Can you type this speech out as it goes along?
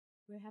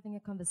We're having a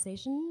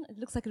conversation. It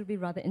looks like it'll be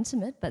rather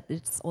intimate, but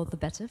it's all the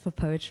better for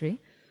poetry.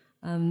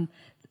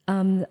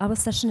 Our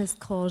session is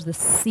called The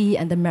Sea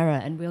and the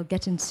Mirror, and we'll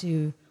get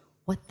into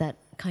what that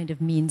kind of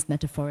means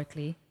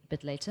metaphorically a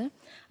bit later.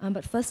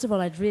 But first of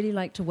all, I'd really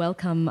like to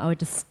welcome our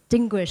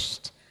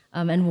distinguished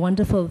and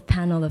wonderful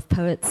panel of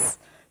poets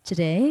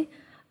today.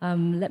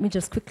 Let me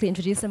just quickly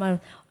introduce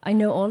them. I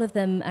know all of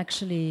them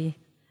actually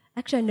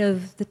I know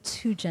the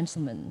two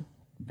gentlemen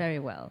very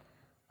well.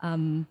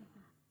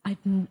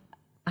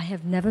 I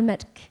have never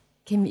met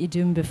Kim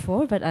Idum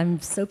before, but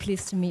I'm so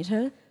pleased to meet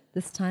her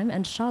this time.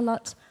 And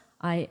Charlotte,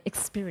 I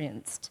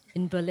experienced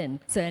in Berlin.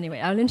 So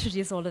anyway, I'll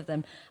introduce all of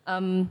them.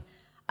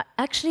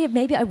 Actually,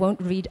 maybe I won't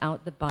read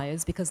out the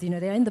bios because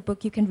they're in the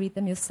book. You can read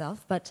them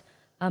yourself. But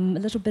a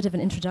little bit of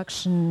an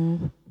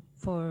introduction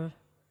for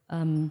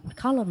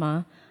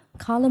Kalama.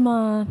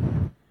 Kalama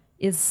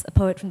is a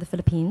poet from the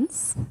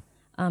Philippines,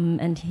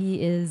 and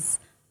he is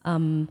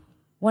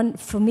one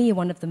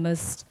of the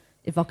most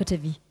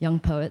evocative young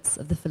poets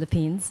of the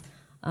Philippines.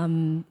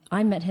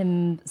 I met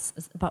him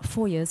about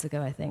 4 years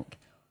ago, I think,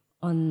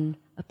 on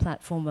a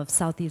platform of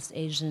Southeast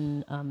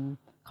Asian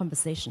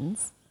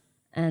conversations.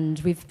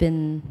 And we've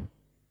been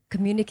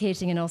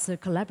communicating and also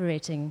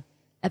collaborating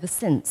ever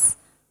since.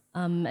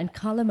 And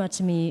Kalama,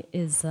 to me,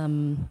 is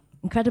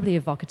incredibly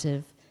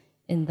evocative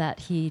in that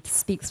he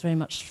speaks very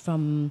much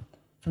from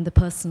the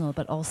personal,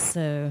 but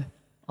also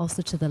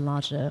to the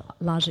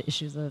larger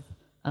issues of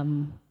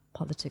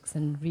politics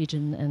and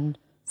region and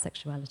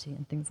sexuality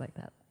and things like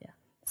that. Yeah.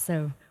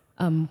 So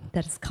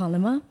that is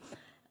Kalama.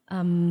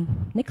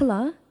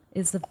 Nikola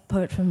is a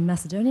poet from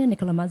Macedonia,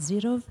 Nikola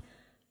Madzirov,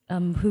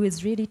 who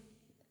is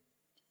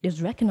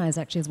recognized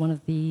actually as one of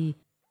the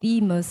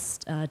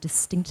most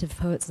distinctive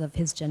poets of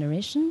his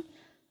generation,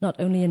 not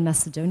only in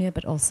Macedonia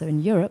but also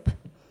in Europe.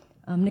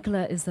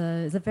 Nikola is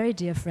a very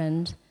dear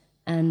friend,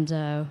 and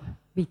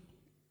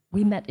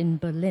we met in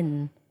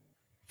Berlin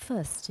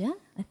first, yeah?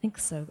 I think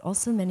so.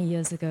 Also many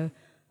years ago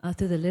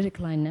through the Lyric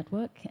Line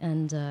Network,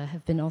 and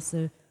have been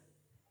also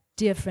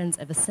dear friends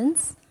ever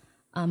since.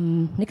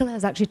 Nikola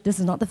this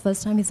is not the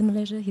first time he's in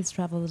Malaysia. He's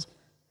traveled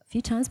a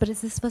few times, but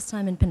it's his first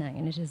time in Penang,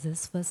 and it is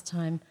his first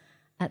time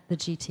at the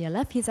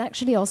GTLF. He's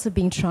actually also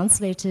being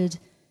translated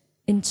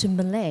into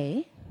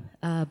Malay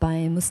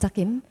by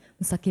Mustaqim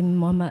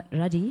Muhammad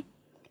Radi,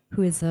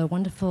 who is a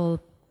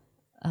wonderful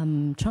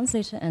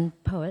translator and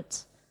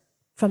poet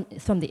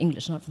from the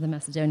English, not from the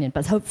Macedonian.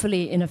 But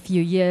hopefully in a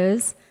few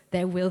years,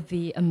 there will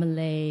be a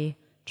Malay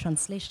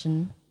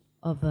translation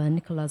of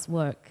Nikola's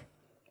work.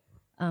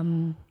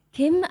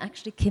 Kim,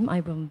 I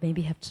will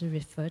maybe have to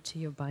refer to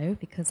your bio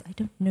because I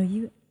don't know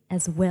you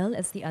as well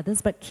as the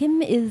others. But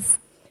Kim is,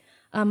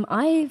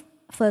 I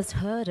first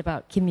heard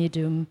about Kim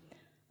Idum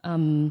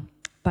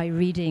by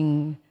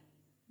reading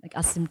like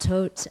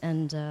Asymptote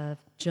and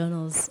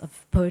journals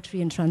of poetry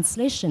and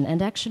translation.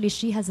 And actually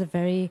she has a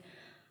very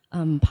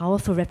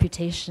powerful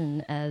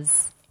reputation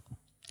as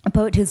a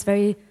poet who's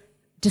very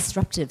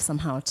disruptive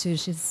somehow too.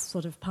 She's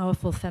sort of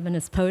powerful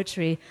feminist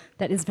poetry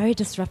that is very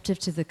disruptive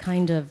to the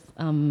kind of,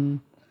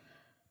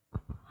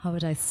 how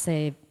would I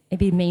say,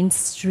 maybe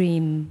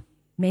mainstream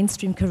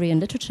Korean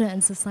literature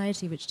and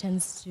society, which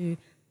tends to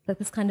have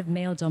this kind of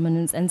male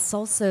dominance, and it's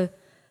also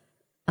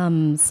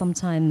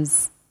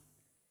sometimes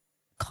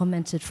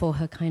commented for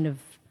her kind of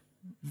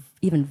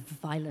even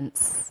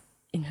violence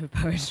in her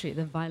poetry,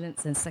 the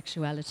violence and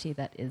sexuality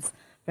that is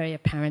very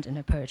apparent in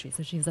her poetry.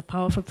 So she's a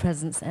powerful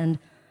presence, and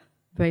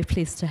very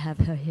pleased to have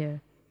her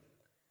here.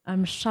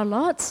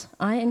 Charlotte,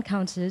 I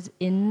encountered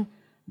in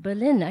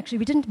Berlin. Actually,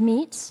 we didn't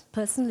meet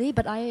personally,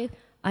 but I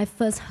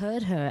first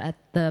heard her at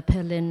the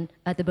Berlin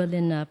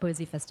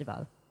Poesy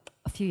Festival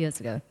a few years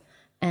ago,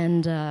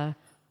 and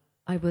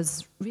I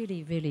was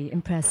really, really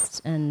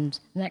impressed and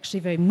actually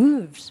very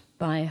moved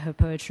by her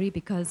poetry,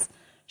 because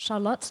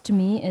Charlotte, to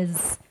me,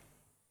 is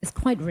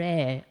quite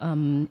rare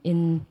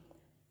in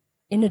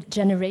a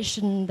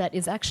generation that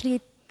is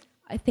actually,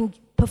 I think,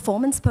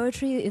 performance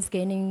poetry is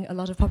gaining a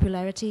lot of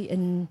popularity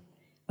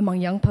among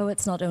young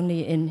poets, not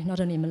only in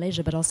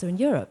Malaysia but also in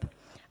Europe.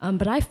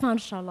 But I found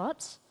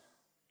Charlotte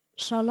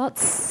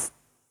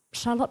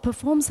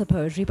performs her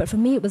poetry, but for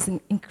me it was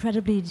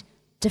incredibly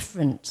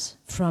different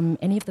from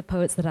any of the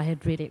poets that I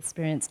had really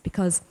experienced,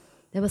 because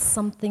there was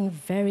something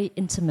very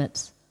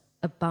intimate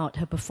about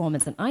her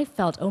performance, and I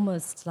felt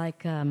almost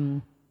like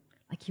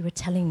you were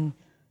telling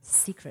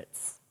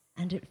secrets,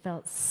 and it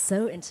felt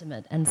so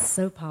intimate and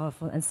so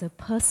powerful and so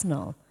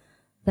personal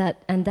that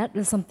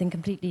was something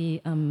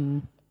completely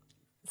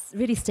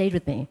really stayed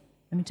with me.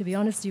 I mean, to be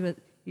honest, this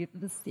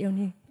is the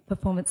only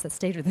performance that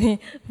stayed with me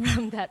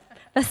from that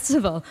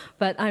festival.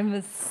 But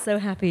I'm so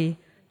happy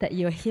that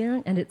you're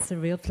here, and it's a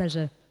real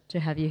pleasure to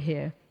have you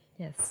here.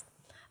 Yes.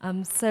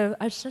 So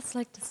I'd just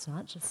like to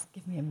start. Just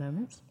give me a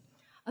moment.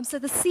 So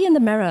The Sea and the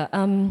Mirror.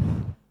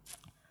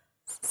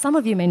 Some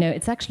of you may know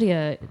it's actually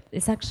a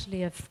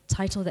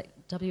title that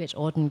W.H.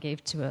 Auden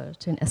gave to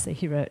an essay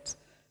he wrote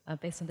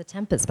based on The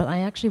Tempest. But I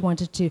actually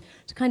wanted to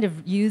kind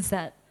of use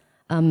that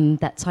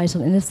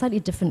title in a slightly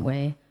different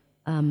way,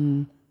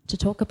 to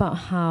talk about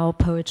how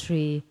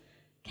poetry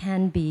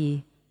can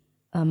be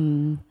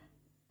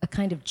a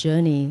kind of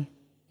journey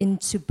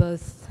into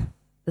both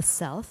the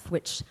self,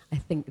 which I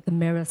think the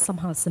mirror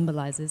somehow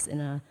symbolizes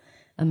in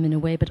a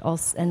way, but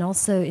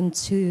also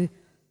into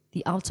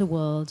the outer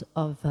world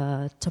of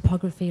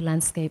topography,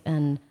 landscape,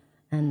 and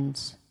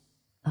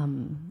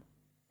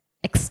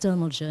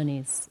external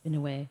journeys in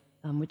a way,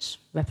 which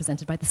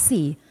represented by the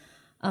sea.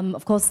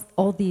 Of course,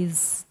 all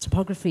these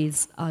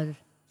topographies are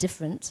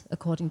different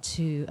according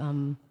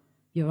to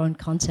your own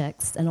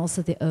context and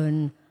also the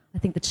own, I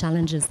think the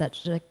challenges that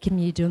Kim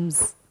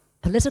Yi-dum's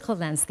political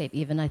landscape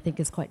even, I think,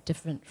 is quite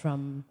different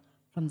from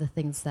the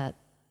things that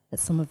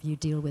some of you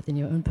deal with in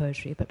your own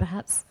poetry. But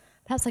perhaps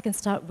I can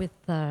start with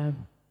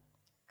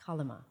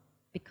Kalama,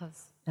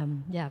 because,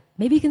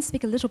 maybe you can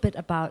speak a little bit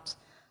about,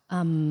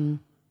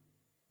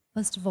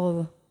 first of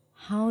all,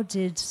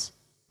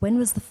 when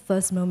was the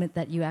first moment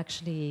that you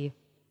actually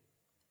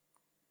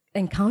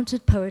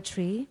encountered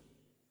poetry,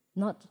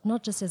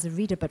 not just as a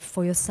reader, but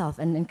for yourself,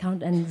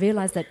 and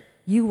realized that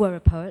you were a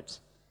poet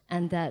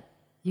and that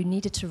you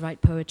needed to write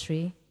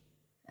poetry,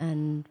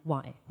 and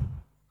why?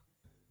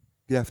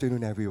 Good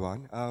afternoon,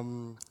 everyone.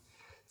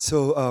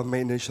 My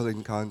initial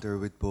encounter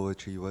with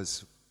poetry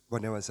was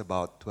when I was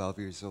about 12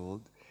 years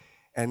old,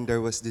 and there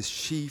was this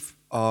sheaf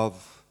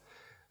of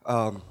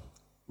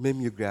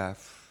mimeograph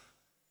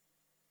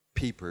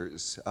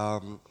papers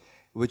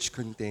which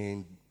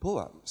contained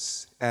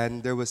poems.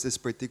 And there was this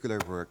particular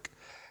work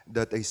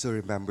that I still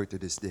remember to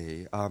this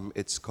day.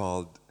 It's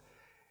called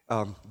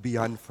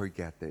Beyond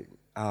Forgetting.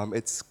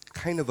 It's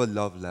kind of a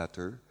love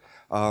letter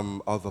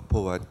of a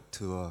poet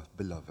to a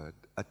beloved,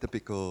 a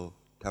typical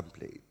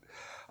template.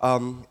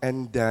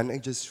 And then I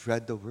just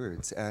read the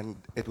words, and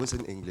it was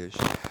in English.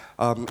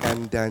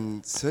 And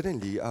then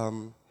suddenly,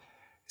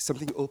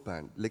 something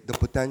opened, like the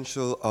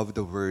potential of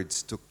the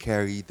words to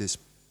carry this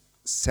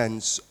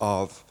sense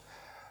of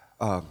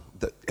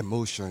the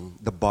emotion,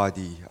 the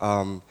body,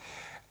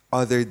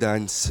 other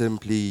than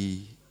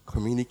simply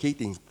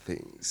communicating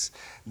things,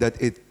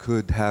 that it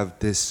could have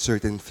this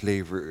certain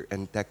flavor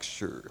and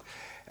texture.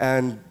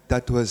 And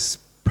that was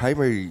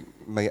primary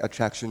my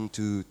attraction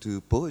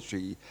to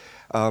poetry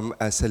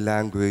as a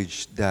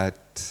language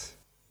that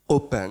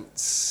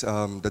opens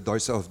the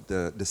doors of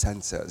the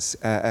senses,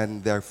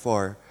 and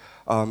therefore,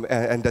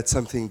 and that's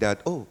something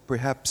that,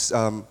 perhaps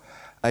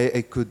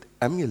I could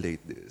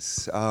emulate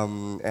this,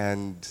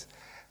 and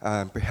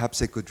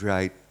perhaps I could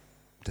write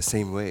the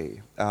same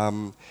way.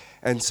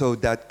 And so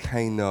that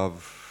kind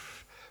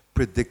of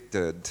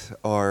predicted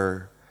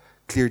or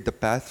cleared the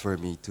path for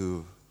me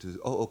to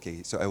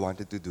okay, so I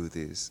wanted to do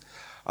this.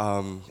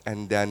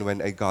 And then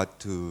when I got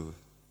to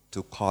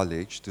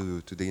college,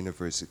 to the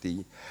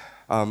university,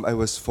 I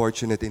was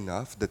fortunate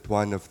enough that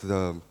one of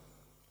the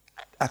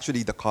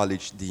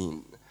college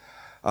dean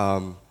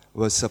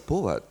was a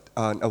poet,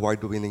 an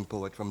award-winning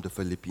poet from the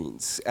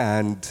Philippines,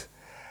 and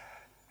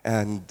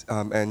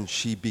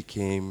she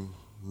became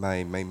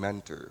my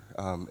mentor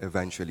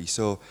eventually.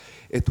 So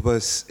it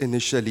was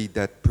initially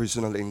that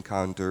personal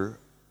encounter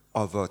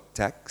of a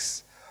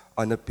text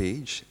on a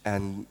page,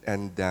 and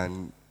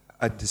then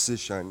a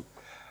decision,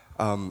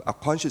 a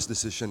conscious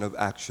decision of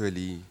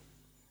actually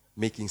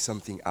making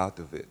something out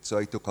of it. So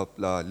I took up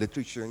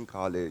literature in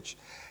college,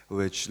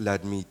 which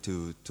led me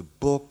to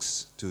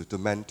books, to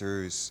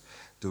mentors,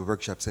 to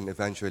workshops, and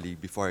eventually,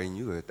 before I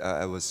knew it,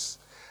 I was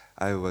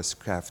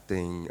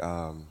crafting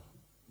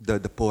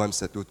the poems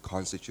that would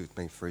constitute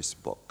my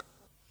first book.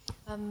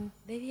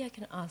 Maybe I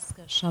can ask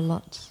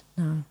Charlotte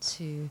now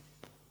to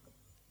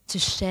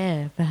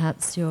share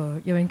perhaps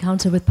your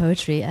encounter with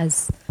poetry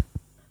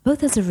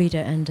both as a reader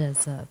and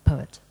as a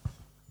poet.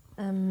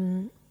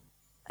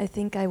 I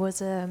think I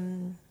was.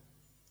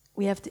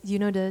 We have,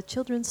 the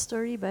children's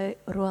story by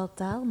Roald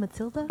Dahl,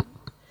 Matilda.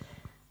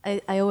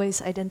 I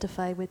always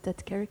identify with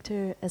that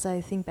character as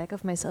I think back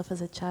of myself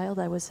as a child.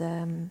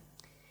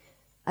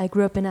 I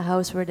grew up in a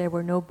house where there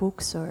were no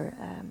books or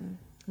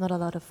not a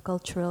lot of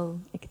cultural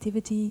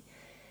activity,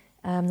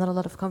 not a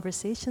lot of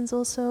conversations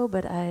also,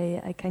 but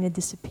I kind of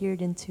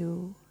disappeared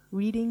into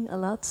reading a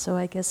lot. So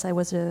I guess I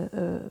was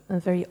a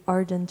very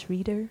ardent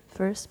reader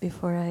first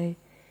before I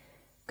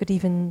could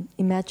even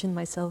imagine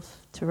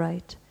myself to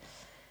write.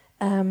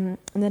 And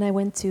then I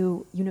went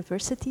to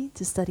university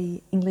to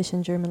study English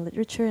and German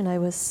literature, and I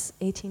was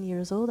 18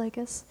 years old, I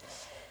guess,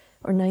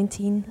 or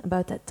 19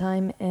 about that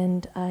time,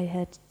 and I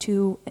had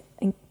two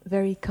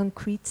very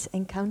concrete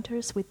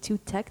encounters with two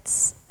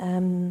texts.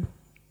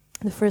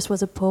 The first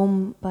was a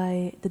poem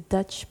by the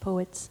Dutch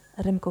poet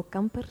Remco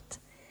Kampert,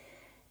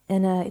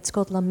 and it's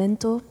called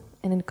Lamento,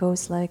 and it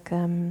goes like,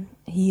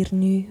 hier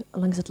nu,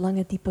 langs het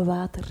lange diepe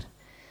water,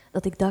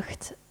 dat ik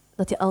dacht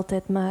dat je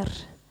altijd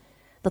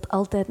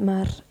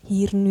maar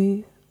hier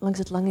nu, langs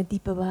het lange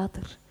diepe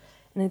water.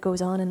 And it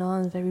goes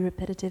on, very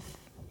repetitive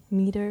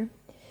meter.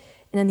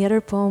 And then the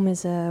other poem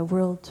is a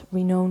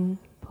world-renowned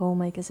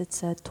poem, I guess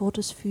it's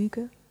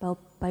Todesfuge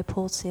by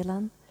Paul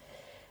Celan,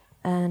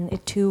 And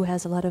it too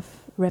has a lot of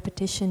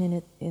repetition in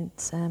it.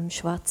 It's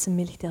schwarze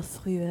Milch der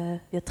Frühe.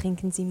 Wir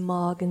trinken sie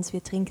morgens,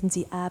 wir trinken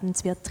sie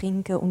abends, wir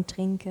trinken und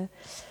trinken.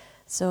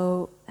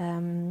 So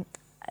I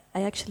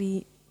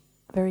actually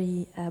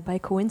very by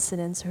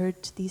coincidence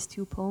heard these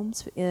two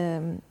poems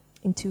in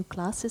two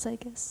classes, I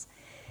guess.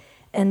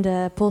 And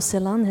Paul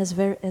Celan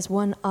has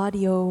one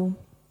audio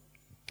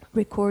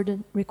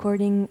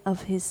recording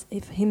of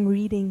him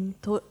reading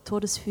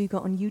Todesfuge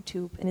on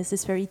YouTube, and it's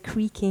this very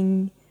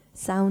creaking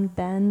sound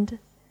band,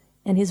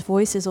 and his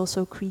voice is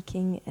also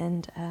creaking,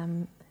 and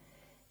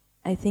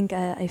I think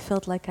I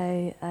felt like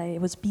I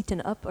was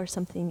beaten up or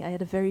something. I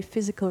had a very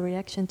physical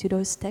reaction to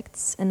those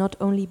texts, and not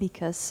only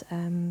because,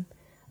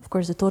 of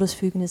course, the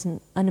Todesfugen is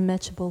an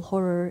unimaginable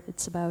horror.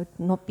 It's about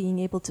not being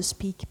able to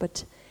speak,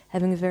 but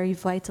having a very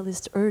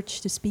vitalist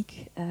urge to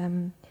speak.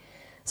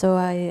 So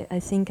I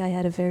think I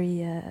had a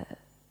very...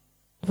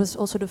 it was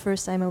also the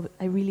first time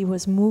I really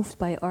was moved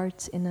by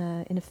art in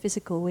a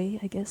physical way,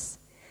 I guess.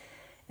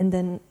 And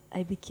then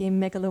I became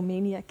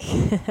megalomaniac.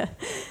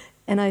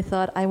 And I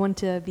thought, I want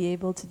to be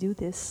able to do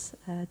this,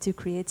 to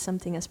create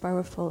something as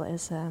powerful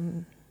as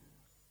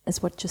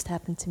what just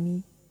happened to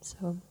me.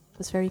 So it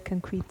was a very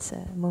concrete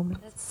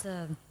moment. That's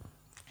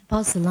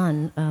Paul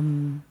Celan.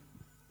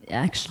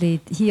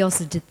 Actually, he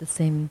also did the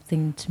same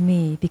thing to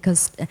me,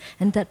 because,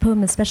 and that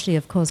poem especially,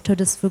 of course,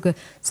 Todesfuge.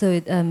 So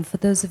for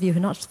those of you who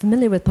are not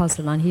familiar with Paul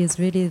Celan, he is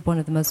really one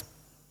of the most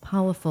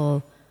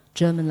powerful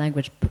German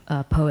language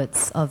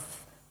poets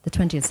of the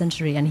 20th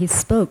century, and he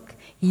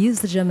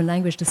used the German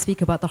language to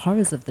speak about the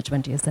horrors of the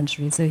 20th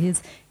century. So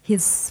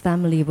his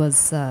family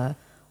was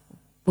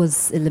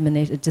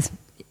eliminated,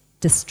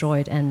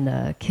 destroyed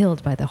and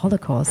killed by the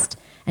Holocaust,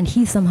 and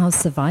he somehow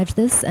survived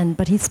this,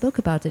 but he spoke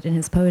about it in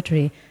his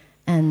poetry,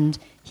 and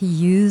he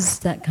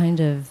used that kind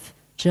of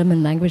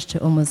German language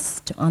to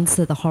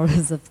answer the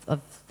horrors of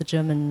the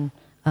German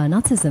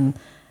Nazism.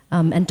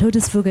 And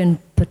Todesfuge in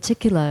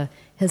particular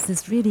has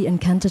this really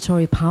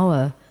incantatory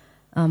power.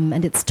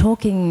 And it's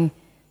talking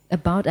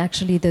about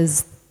actually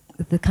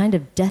the kind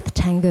of death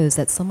tangos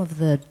that some of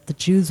the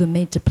Jews were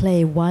made to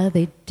play while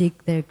they dig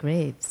their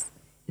graves.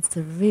 It's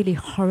a really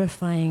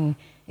horrifying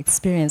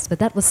experience, but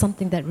that was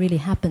something that really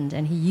happened.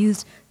 And he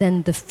used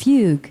then the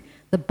fugue,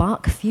 the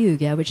Bach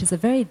fugue, which is a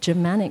very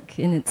Germanic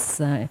in its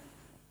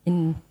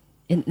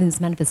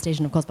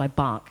manifestation, of course, by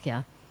Bach,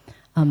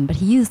 but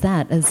he used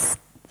that as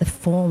the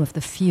form of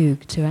the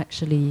fugue to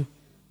actually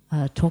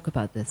talk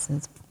about this.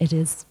 It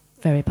is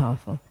very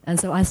powerful. And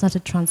so I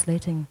started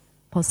translating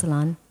Paul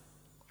Celan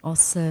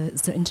also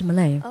into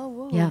Malay. Oh,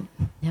 whoa.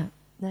 Yeah.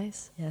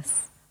 Nice.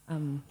 Yes.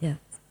 Yes.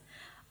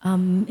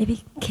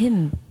 Maybe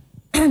Kim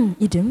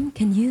Idum,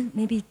 can you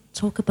maybe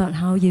talk about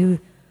how you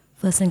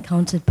first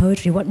encountered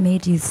poetry? What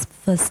made you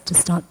first to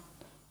start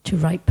to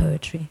write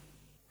poetry?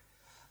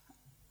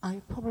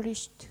 I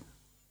published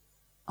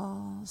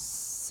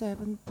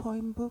 7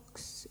 poem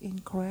books in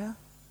Korea,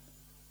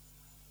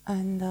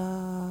 and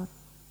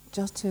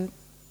just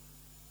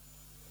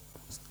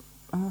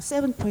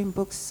 7 poem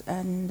books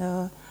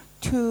and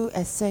 2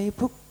 essay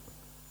books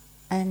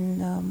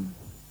and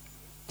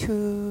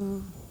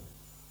 2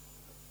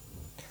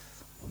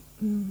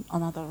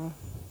 another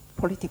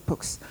politic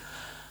books.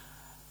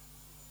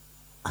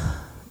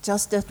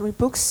 Just the 3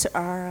 books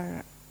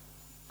are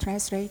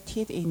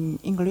translated in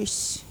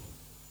English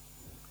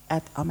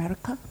at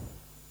America.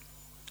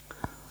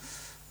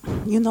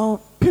 You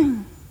know,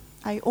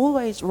 I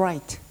always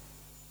write.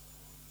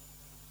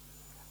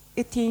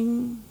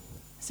 Eating,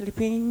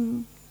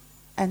 sleeping,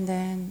 and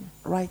then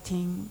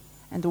writing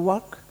and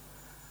work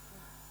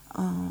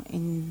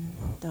in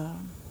the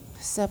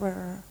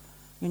several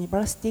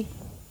university.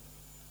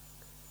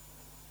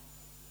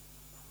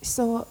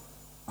 So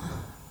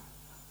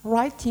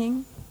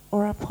writing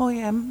or a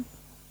poem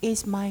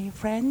is my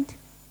friend,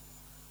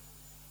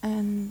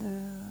 and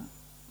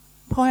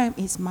poem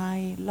is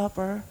my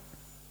lover.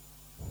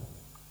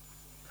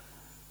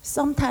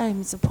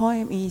 Sometimes a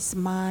poem is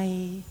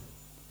my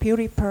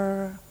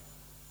beautiful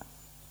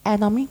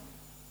enemy.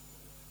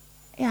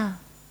 Yeah.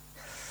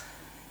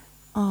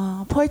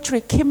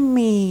 Poetry keeps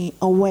me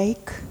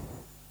awake.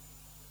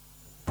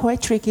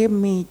 Poetry gives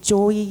me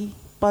joy,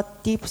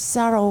 but deep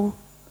sorrow.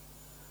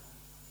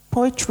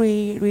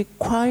 Poetry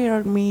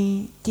requires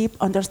me deep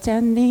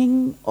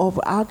understanding of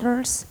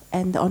others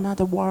and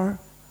another world.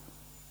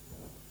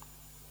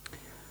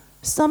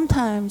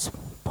 Sometimes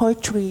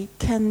poetry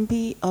can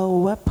be a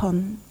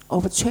weapon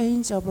of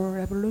change, of a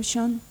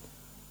revolution,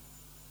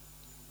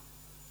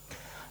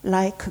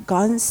 like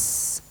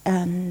guns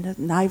and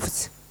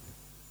knives.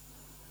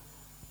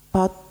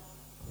 But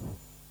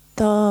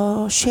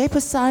the shape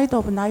side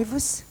of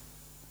knives,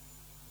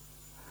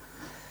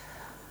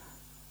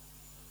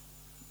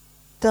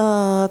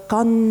 the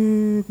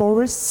gun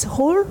bore's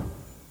hole,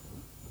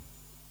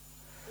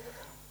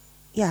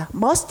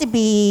 must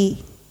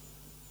be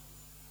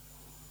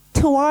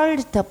toward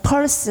the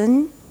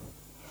person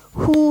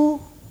who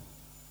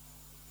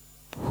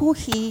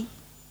he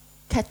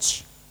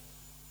catch.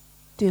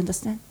 Do you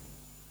understand?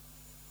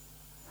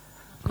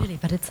 Really,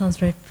 but it sounds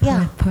very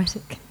Yeah.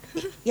 poetic.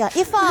 Yeah,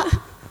 if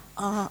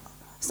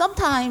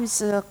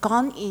sometimes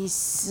gone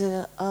is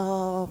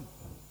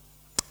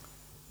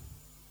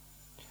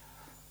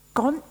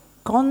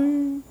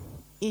gone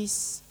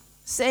is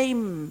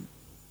same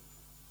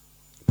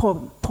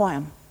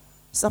poem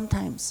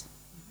sometimes.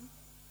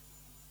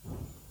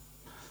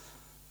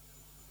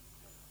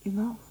 You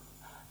know,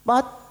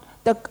 but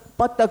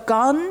the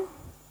gun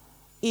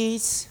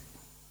is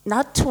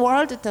not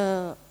toward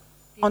the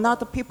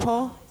another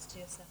people. It's to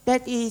yourself.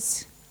 That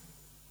is,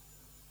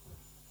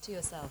 To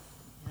yourself.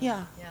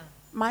 yeah, Yeah.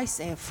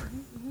 myself.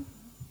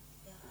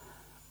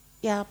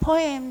 Yeah,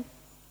 poem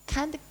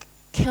can't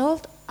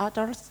kill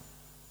others.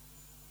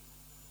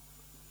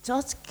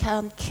 Just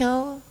can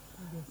kill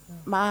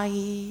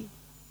my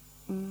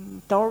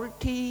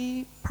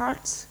dirty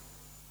parts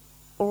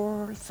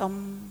or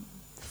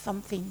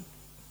something.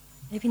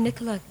 Maybe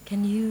Nicola,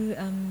 can you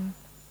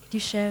could you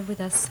share with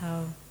us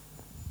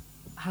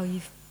how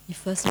you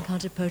first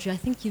encountered poetry? I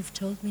think you've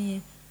told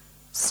me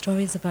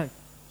stories about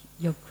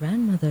your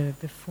grandmother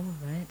before,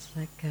 right?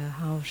 Like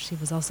how she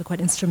was also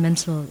quite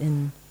instrumental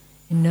in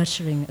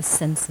nurturing a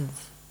sense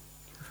of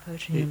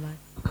poetry in your life.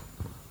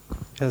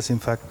 Yes, in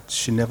fact,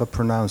 she never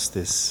pronounced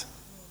these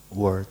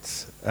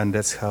words, and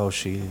that's how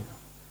she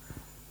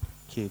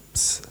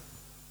keeps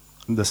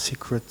the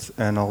secret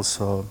and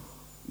also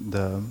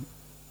the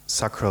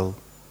sacral,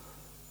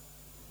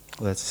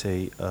 let's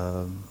say,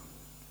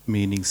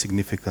 meaning,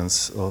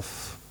 significance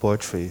of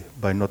poetry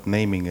by not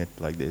naming it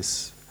like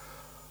this.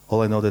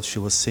 All I know that she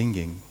was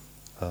singing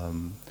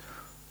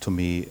to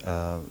me,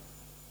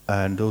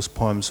 and those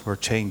poems were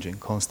changing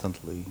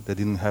constantly. They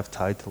didn't have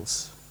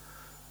titles,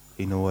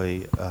 in a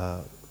way,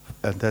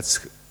 and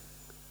that's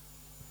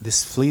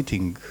this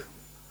fleeting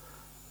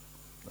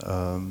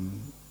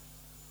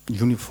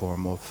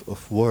uniform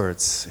of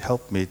words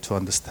helped me to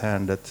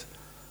understand that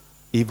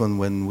even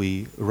when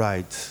we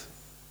write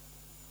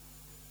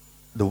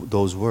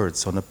those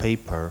words on a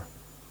paper,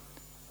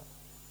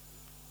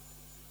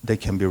 they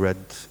can be read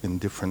in a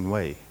different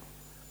way.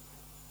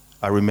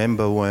 I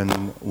remember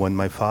when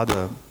my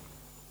father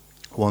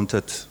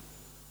wanted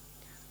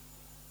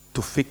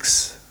to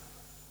fix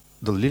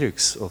the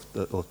lyrics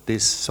of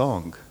this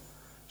song,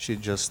 she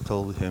just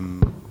told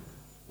him,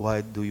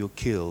 "Why do you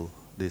kill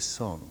this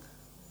song?"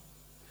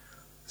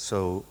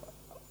 So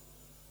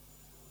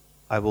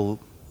I will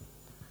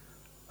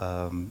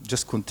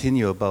just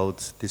continue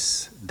about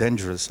this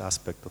dangerous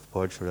aspect of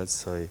poetry, let's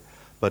say,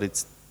 but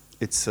it's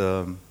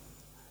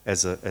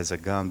as a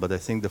gun. But I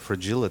think the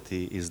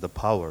fragility is the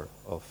power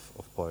of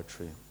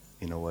poetry,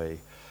 in a way.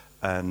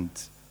 And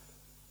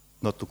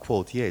not to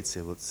quote Yeats,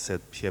 he would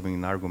said, having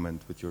an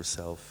argument with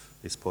yourself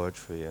is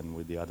poetry, and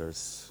with the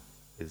others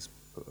is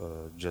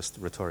just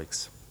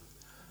rhetorics.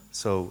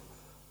 So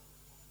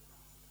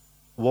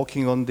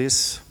walking on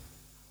this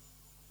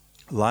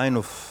line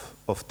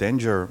of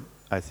danger,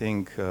 I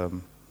think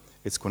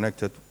it's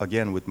connected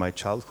again with my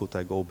childhood.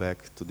 I go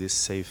back to this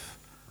safe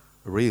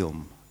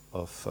realm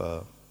of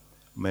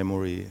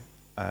memory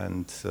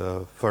and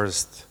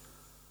first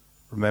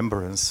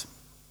remembrance.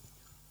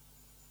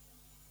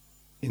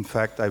 In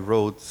fact, I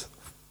wrote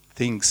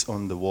things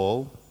on the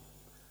wall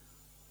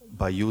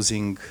by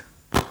using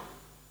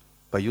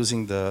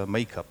the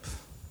makeup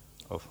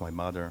of my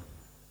mother.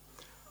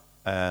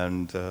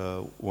 And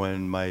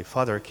when my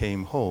father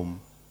came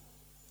home,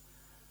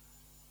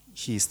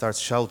 he starts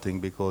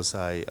shouting because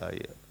I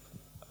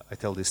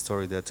tell this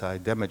story that I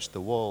damaged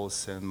the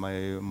walls, and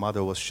my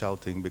mother was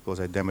shouting because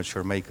I damaged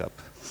her makeup.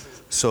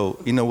 So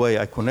in a way,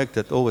 I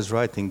connected always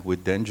writing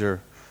with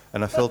danger,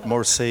 and I felt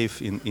more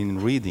safe in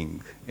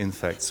reading, in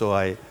fact. So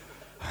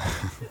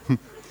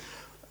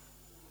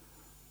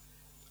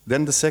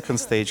then the second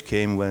stage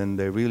came when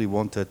they really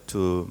wanted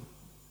to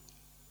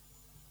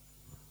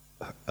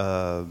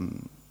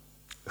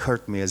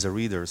hurt me as a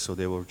reader, so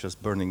they were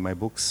just burning my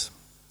books.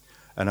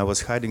 And I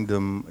was hiding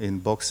them in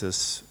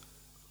boxes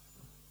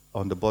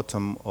on the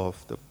bottom of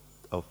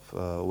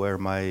where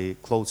my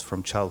clothes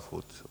from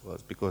childhood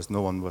was, because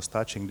no one was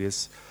touching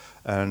this.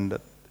 And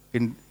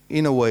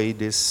in a way,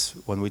 this,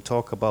 when we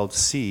talk about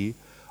sea,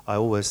 I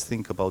always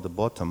think about the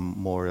bottom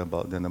more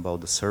than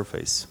about the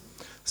surface.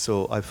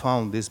 So I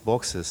found these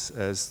boxes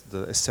as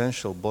the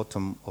essential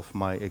bottom of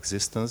my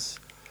existence.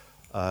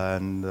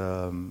 And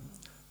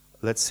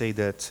let's say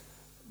that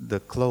the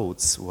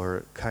clothes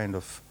were kind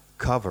of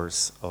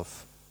covers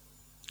of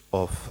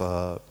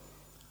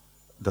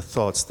the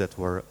thoughts that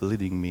were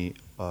leading me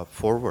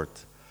forward.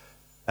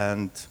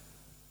 And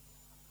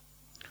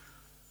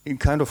in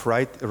kind of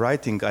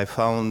writing, I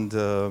found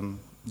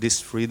this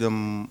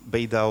freedom.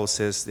 Beidao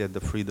says that the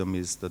freedom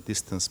is the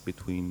distance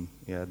between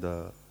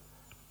the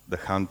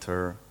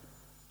hunter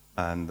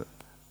and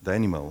the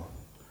animal.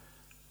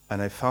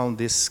 And I found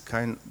this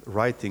kind of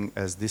writing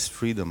as this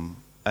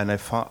freedom. And I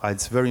found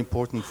it's very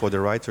important for the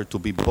writer to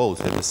be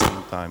both at the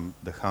same time,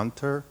 the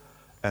hunter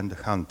and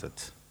the hunted.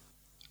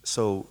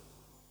 So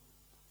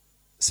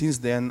since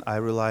then, I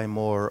rely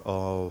more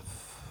of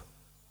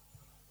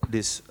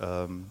this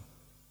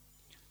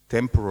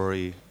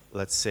temporary,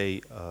 let's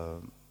say,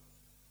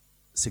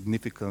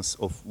 significance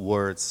of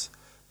words,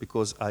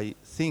 because I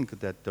think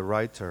that the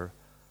writer,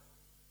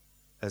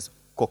 as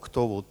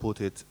Cocteau would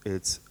put it,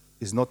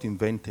 is not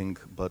inventing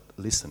but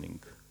listening.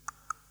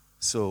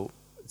 So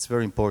it's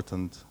very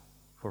important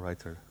for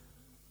writer.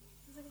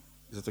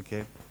 Is it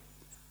okay?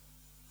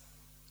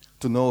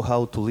 To know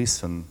how to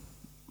listen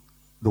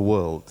the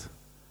world.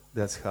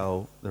 That's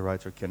how the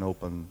writer can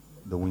open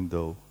the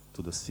window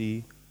to the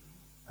sea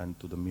and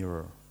to the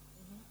mirror.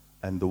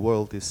 And the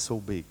world is so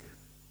big,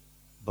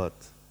 but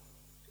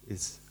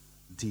it's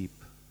deep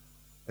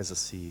as a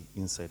sea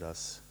inside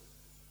us,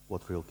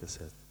 what Rilke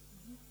said.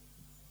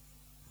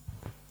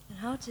 And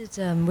how did,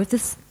 with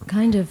this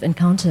kind of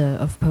encounter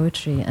of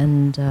poetry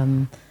and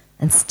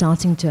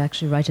starting to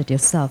actually write it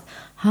yourself,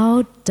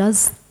 how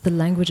does the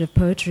language of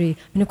poetry,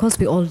 I mean, of course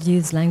we all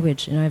use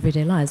language in our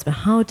everyday lives, but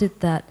how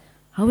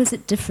is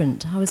it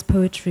different? How is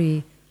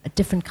poetry a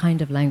different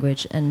kind of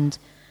language, and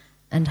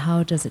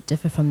how does it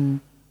differ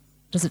from,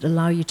 does it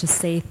allow you to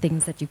say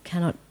things that you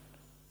cannot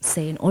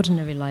say in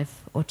ordinary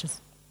life, or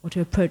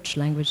to approach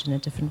language in a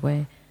different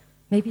way?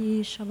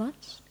 Maybe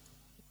Charlotte?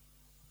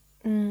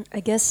 I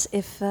guess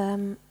if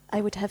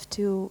I would have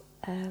to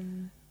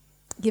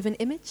give an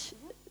image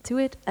to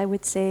it, I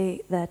would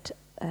say that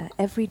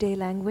everyday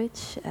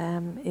language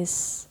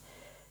is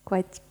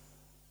quite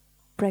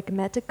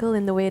pragmatical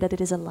in the way that it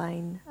is a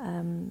line.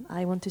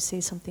 I want to say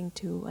something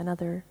to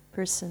another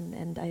person,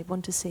 and I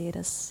want to say it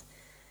as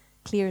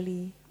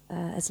clearly,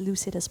 as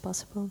lucid as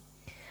possible.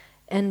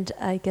 And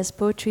I guess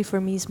poetry for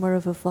me is more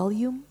of a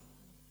volume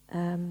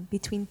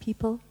between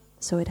people,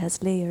 so it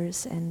has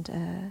layers,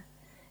 and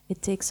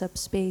it takes up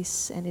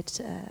space, and it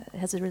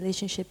has a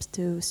relationship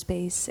to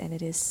space, and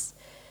it is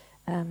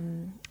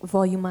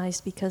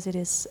volumized because it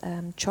is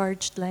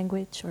charged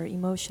language or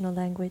emotional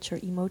language or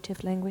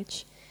emotive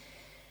language.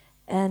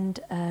 And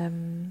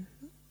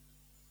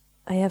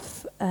I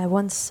have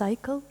one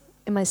cycle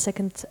in my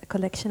second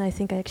collection. I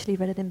think I actually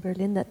read it in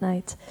Berlin that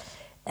night,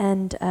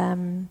 and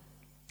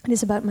it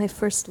is about my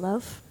first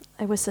love.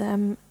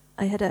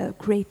 I had a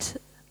great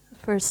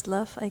first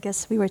love. I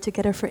guess we were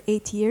together for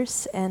 8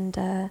 years, and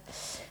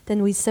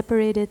then we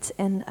separated,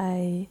 and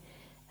I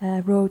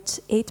wrote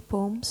 8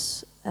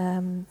 poems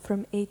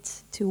from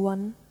 8 to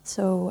 1,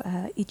 so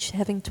each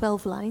having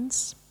 12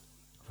 lines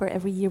for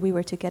every year we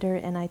were together,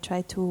 and I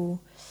tried to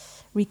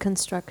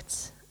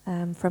reconstruct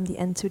from the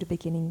end to the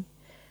beginning.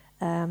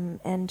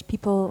 And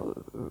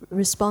people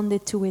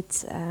responded to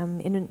it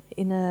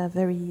in a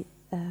very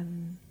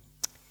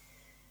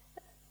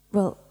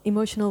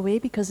emotional way,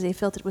 because they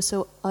felt it was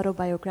so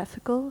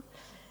autobiographical.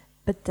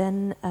 But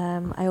then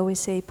I always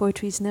say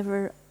poetry is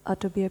never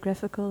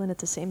autobiographical, and at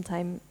the same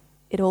time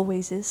it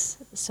always is.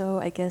 So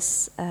I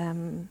guess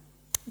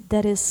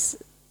that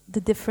is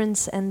the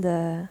difference and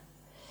the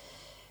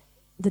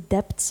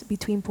depth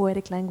between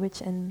poetic language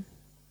and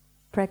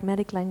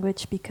pragmatic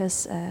language,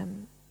 because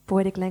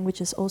poetic language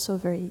is also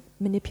very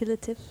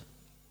manipulative,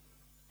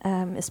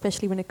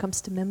 especially when it comes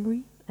to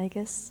memory, I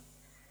guess.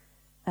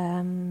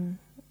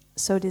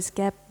 So this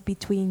gap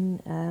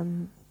between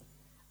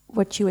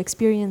what you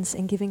experience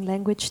and giving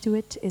language to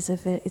it is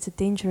it's a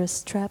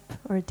dangerous trap,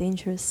 or a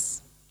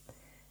dangerous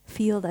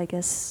field, I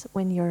guess,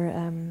 when you're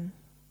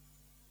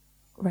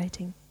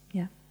writing.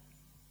 Yeah.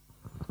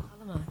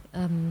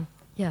 Alama,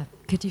 yeah,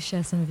 could you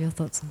share some of your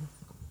thoughts on this?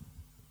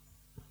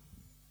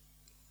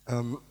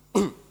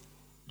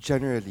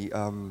 Generally,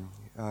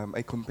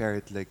 I compare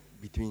it like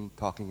between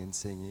talking and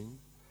singing.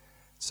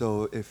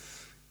 So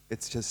if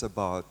it's just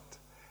about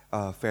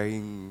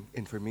ferrying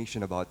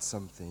information about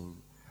something,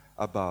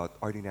 about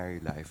ordinary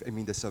life, I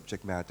mean the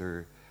subject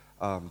matter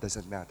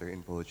doesn't matter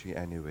in poetry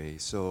anyway.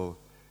 So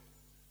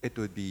it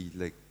would be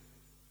like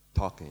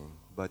talking,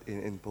 but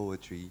in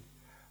poetry,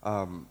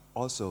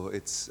 also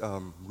it's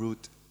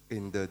root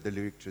in the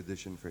lyric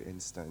tradition, for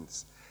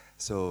instance.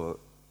 So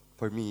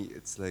for me,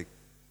 it's like,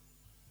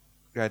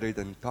 rather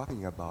than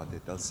talking about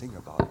it, I'll sing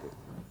about it.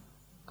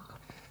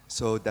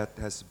 So that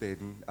has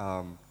been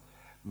a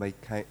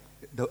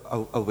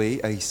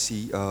way I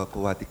see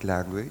poetic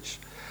language,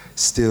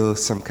 still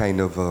some kind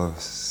of a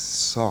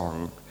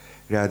song,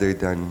 rather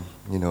than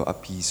a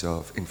piece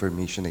of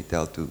information I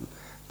tell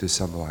to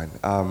someone.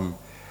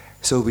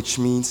 So which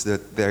means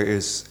that there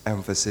is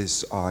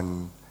emphasis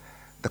on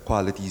the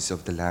qualities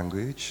of the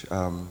language,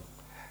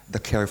 the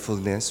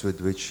carefulness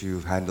with which you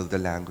handle the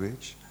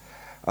language,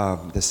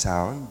 the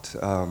sound,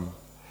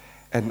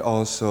 and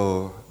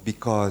also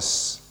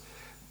because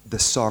the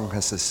song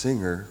has a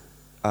singer,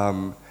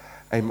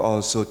 I'm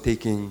also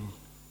taking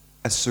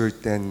a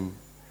certain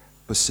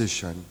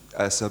position,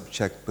 a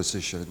subject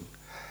position,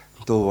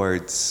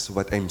 towards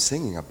what I'm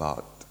singing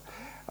about.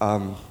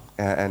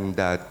 And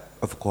that,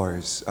 of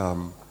course,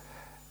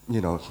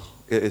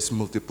 is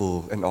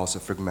multiple and also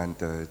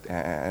fragmented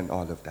and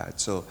all of that.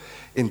 So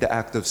in the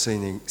act of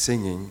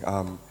singing,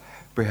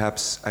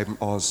 perhaps I'm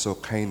also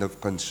kind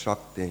of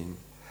constructing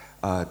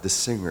the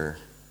singer.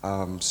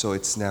 So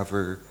it's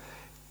never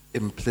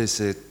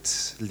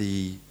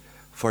implicitly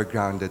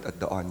foregrounded at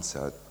the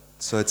onset.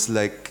 So it's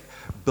like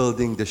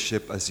building the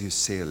ship as you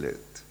sail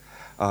it.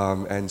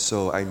 And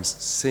so I'm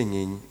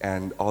singing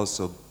and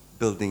also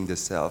building the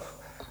self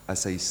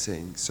as I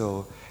sing.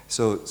 So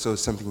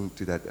something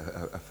to that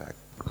effect.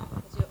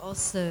 You're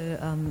also,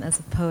 as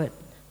a poet,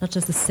 not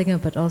just the singer,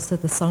 but also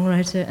the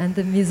songwriter and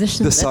the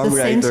musician The at the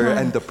same songwriter time.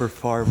 and the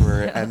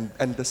performer Yeah.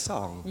 and the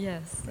song.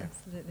 Yes,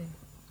 absolutely.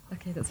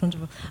 Okay, that's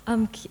wonderful.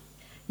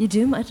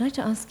 Yidum, I'd like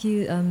to ask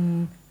you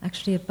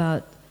actually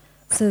about,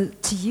 so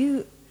to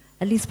you,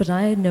 at least what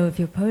I know of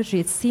your poetry,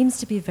 it seems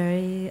to be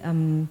very,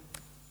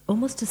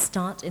 almost to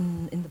start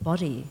in the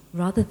body,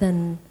 rather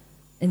than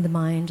in the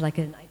mind, like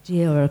an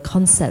idea or a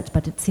concept,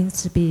 but it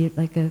seems to be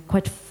like a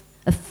quite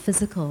a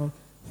physical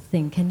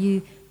thing. Can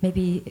you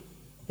maybe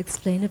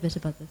explain a bit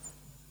about this?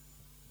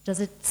 Does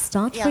it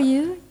start for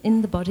you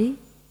in the body?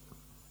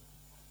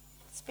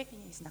 Speaking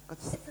is not good.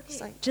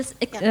 Sorry. Just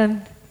Yeah.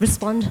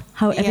 respond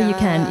however you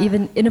can,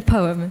 even in a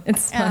poem.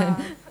 It's fine.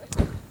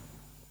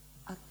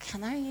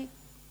 Can I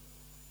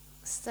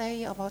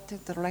say about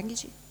the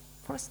language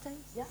first?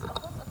 Yes, of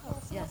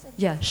course.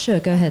 Yeah, sure,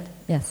 go ahead.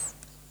 Yes.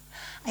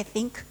 I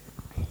think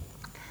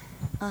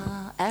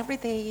every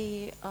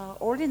day,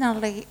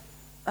 ordinarily,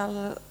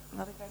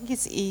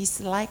 language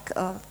is like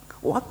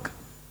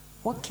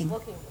walking.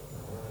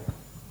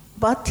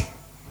 But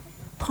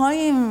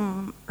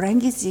poem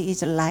language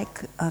is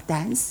like a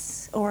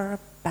dance or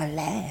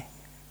ballet.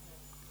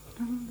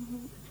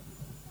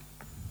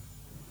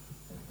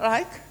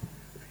 Right?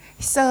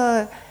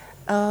 So,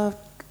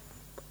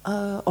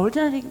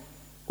 ordinary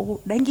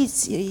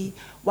language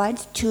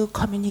want to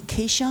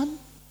communication,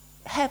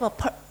 have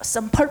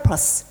some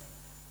purpose,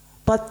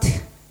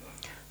 but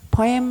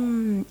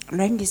poem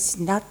language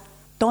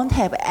don't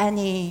have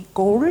any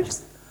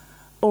goals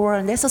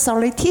or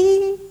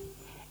necessity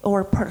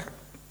or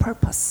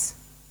purpose.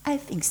 I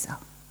think so.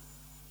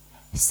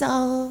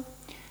 So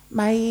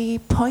my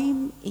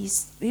poem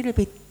is a little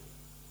bit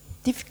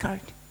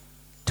difficult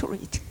to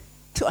read,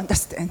 to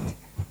understand.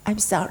 I'm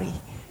sorry.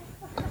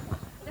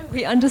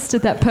 We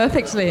understood that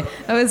perfectly.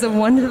 That was a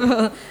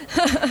wonderful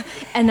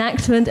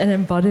enactment and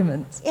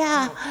embodiment.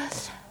 Yeah,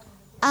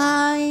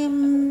 I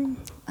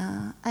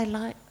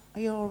like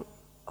your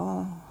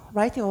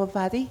writing of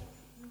body.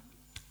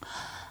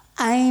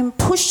 I'm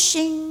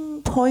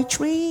pushing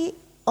poetry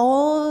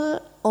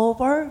all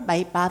over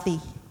my body.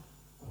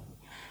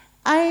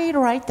 I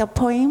write a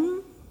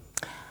poem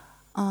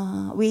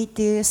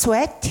with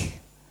sweat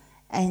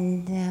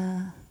and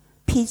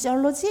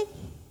physiology.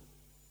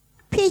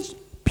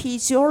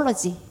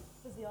 Physiology.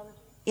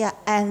 Yeah,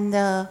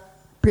 and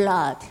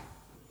blood.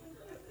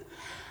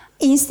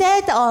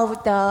 Instead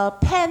of the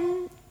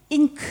pen,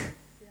 ink.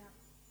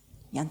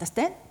 You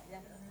understand?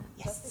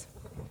 Yes.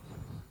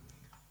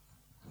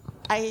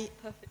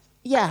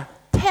 Yeah,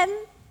 pen.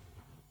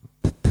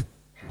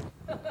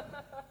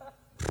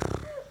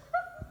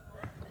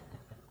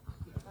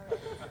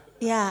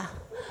 Yeah.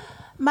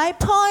 My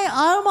poem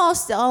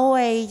almost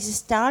always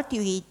start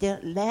with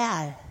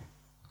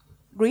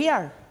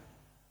real,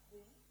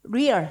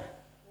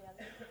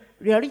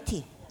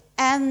 reality,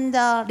 and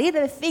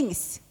little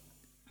things.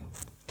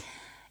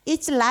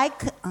 It's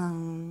like,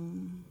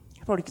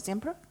 for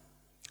example,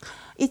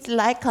 it's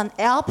like an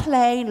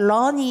airplane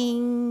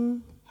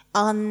running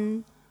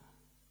on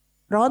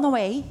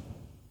runway.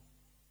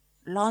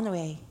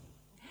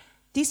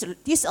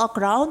 This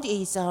ground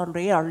is a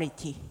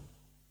reality.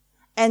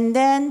 And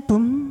then,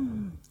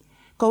 boom,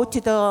 go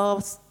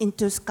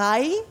into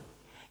sky.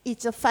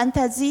 It's a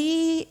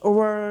fantasy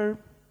or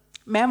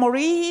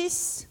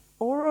memories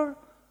or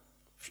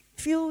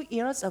few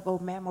years ago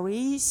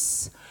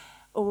memories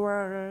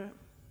or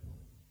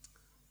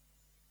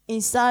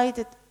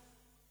inside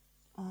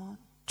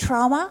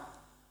trauma.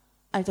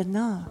 I don't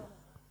know.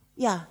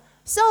 Yeah.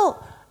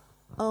 So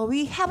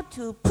we have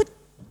to put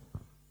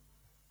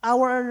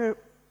our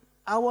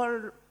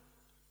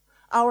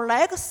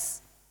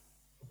legs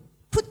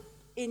put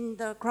in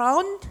the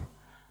ground,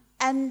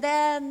 and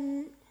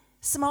then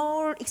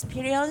small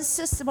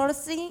experiences, small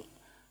thing,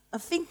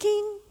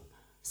 thinking,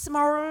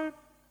 small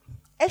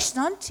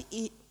action,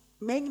 it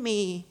make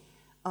me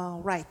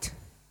write.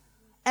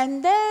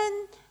 And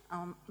then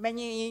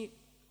many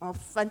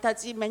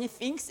fantasy, many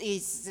things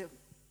is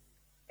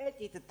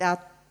added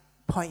that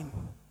poem.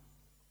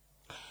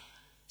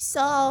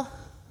 So,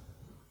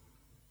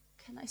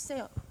 can I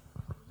say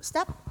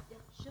stop? Yeah,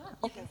 sure.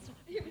 Okay.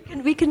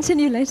 We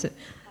continue later.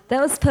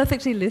 That was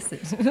perfectly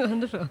lucid.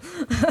 Wonderful.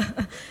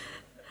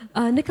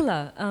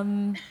 Nicola,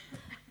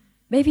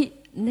 maybe,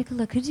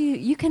 Nicola, could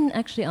you can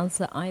actually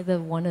answer either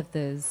one of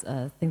those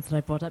things that I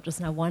brought up just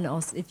now. One,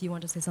 also, if you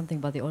want to say something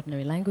about the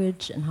ordinary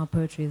language and how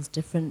poetry is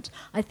different.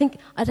 I think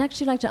I'd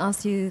actually like to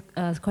ask you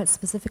quite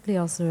specifically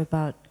also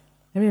about,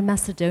 maybe in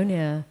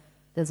Macedonia,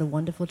 there's a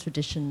wonderful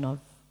tradition of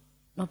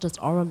not just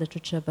oral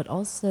literature, but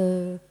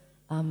also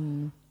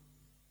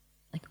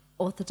like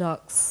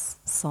Orthodox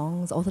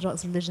songs,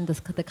 Orthodox religion,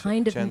 the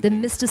kind of the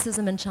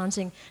mysticism and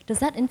chanting. Does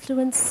that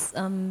influence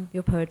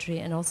your poetry,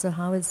 and also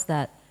how is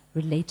that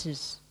related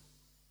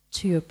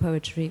to your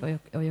poetry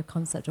or your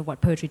concept of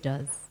what poetry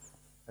does?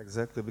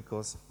 Exactly,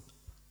 because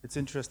It's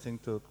interesting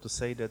to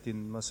say that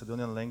in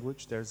Macedonian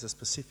language there's a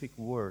specific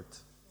word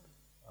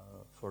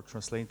for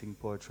translating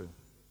poetry.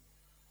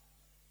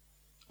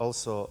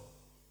 Also,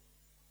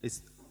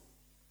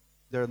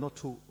 there are no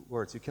two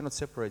words. You cannot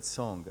separate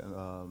song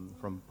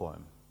from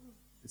poem.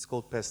 It's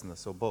called pesna,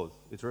 so both.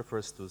 It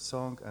refers to a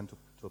song and to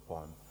a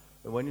poem.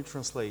 And when you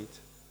translate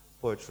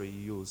poetry,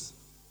 you use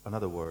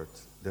another word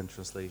than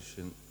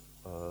translating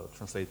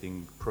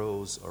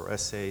prose or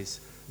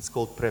essays. It's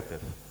called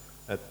prepev.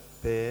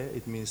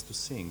 It means to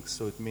sing.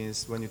 So it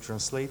means when you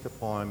translate a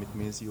poem, it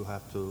means you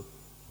have to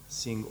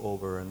sing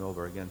over and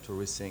over again to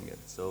re-sing it.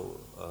 So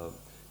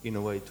in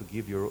a way to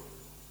give your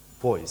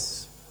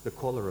voice, the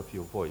color of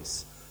your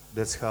voice.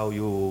 That's how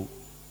you,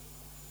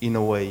 in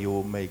a way,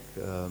 you make,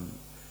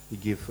 you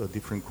give a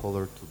different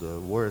color to the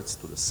words,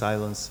 to the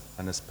silence,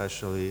 and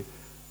especially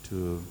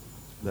to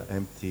the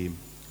empty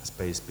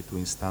space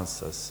between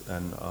stanzas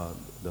and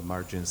the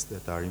margins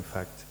that are in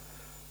fact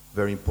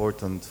very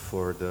important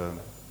for the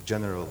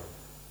general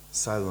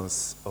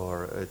silence,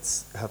 or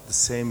it's have the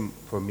same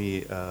for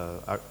me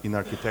in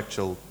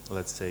architectural,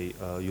 let's say,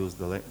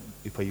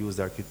 if I use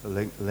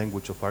the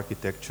language of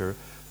architecture,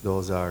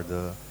 those are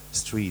the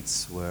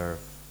streets where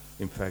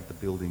in fact the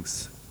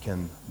buildings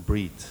can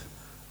breathe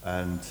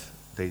and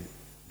they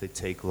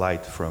take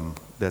light from.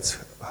 That's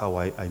how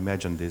I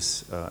imagine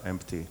these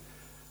empty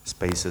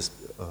spaces.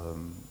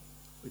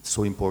 It's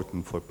so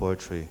important for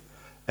poetry.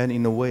 And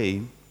in a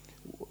way,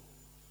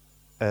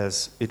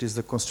 as it is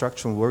the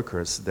construction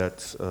workers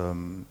that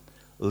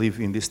live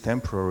in these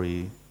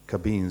temporary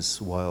cabins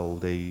while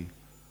they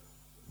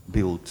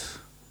build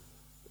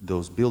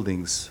those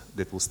buildings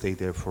that will stay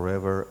there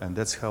forever, and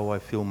that's how I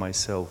feel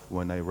myself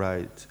when I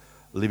write,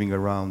 living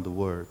around the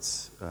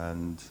words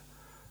and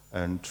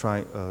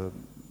trying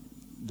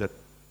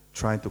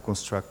to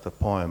construct a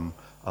poem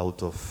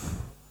out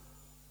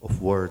of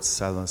words,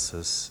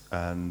 silences,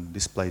 and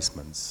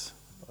displacements.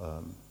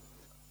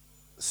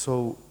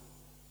 So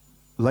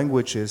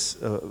language is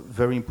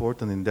very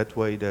important in that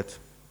way that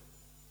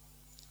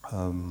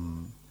I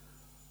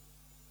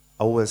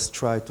always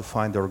try to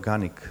find the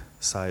organic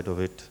side of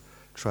it,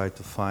 try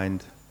to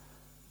find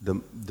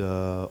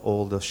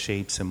all the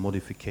shapes and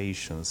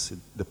modifications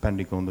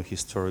depending on the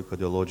historical,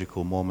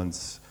 ideological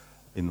moments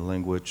in the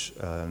language,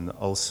 and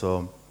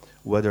also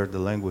whether the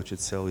language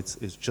itself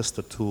is just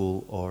a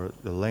tool or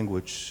the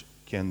language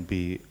can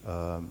be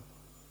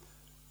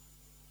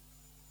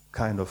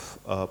kind of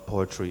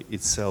poetry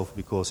itself,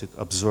 because it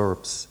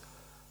absorbs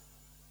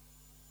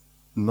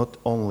not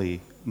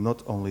only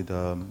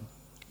the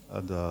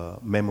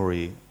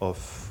memory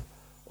of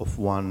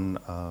one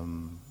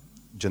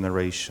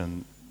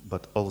generation,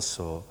 but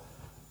also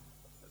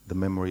the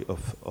memory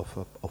of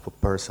a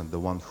person, the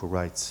one who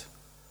writes.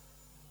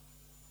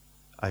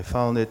 I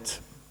found it,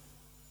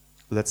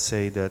 let's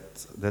say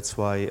that's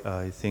why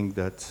I think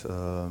that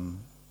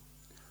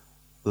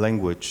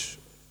language,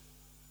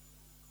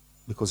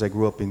 because I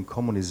grew up in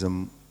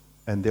communism,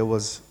 and there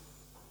was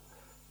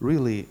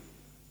really,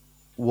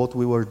 what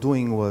we were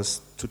doing was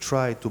to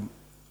try to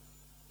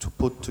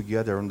put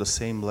together on the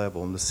same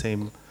level, on the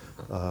same,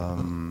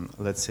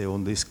 let's say,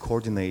 on these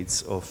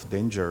coordinates of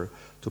danger,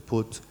 to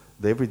put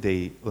the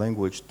everyday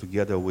language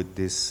together with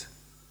this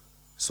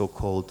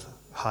so-called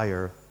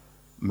higher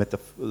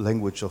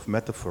language of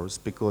metaphors,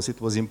 because it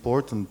was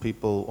important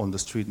people on the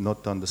street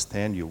not to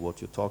understand you,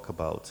 what you talk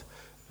about.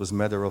 It was a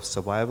matter of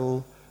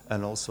survival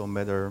and also a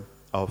matter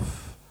of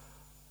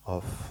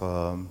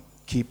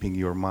keeping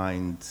your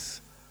mind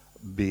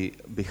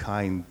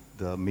behind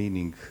the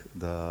meaning,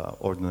 the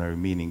ordinary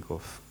meaning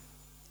of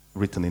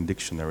written in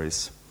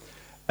dictionaries.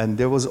 And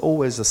there was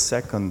always a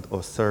second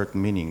or third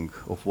meaning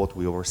of what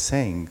we were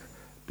saying,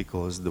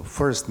 because the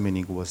first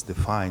meaning was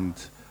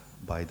defined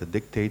by the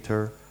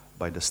dictator,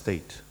 by the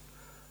state.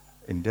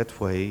 In that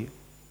way,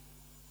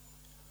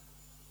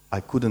 I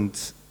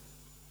couldn't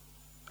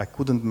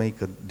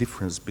make a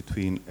difference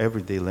between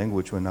everyday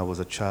language when I was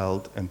a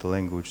child and the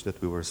language that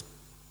we were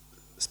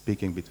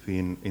speaking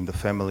between in the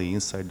family,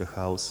 inside the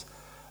house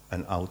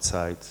and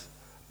outside,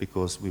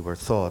 because we were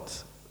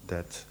taught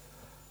that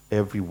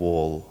every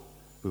wall,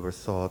 we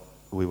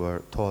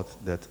were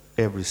taught that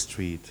every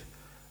street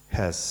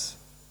has,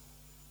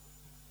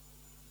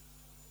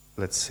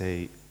 let's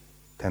say,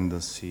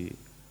 tendency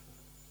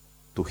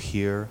to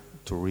hear,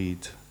 to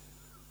read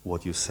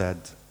what you said,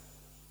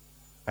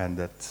 and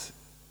that,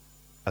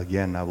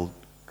 again, I will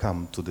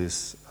come to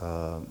this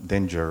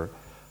danger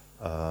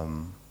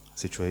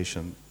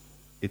situation.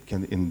 It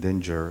can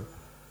endanger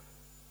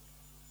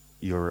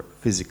your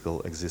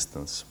physical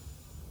existence.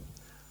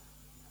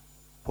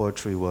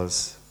 Poetry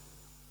was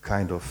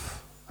kind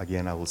of,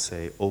 again, I would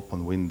say,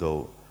 open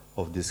window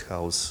of this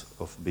house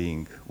of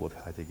being, what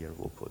Heidegger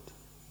will put.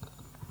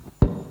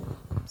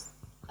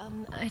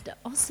 I'd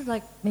also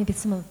like maybe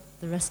some of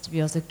the rest of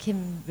you. Also,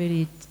 Kim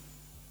really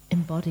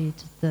embodied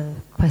the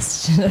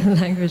question of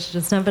language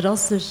just now, but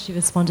also she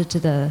responded to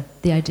the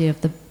idea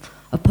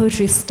of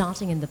poetry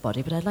starting in the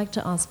body. But I'd like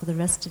to ask for the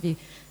rest of you,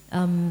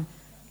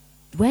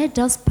 where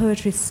does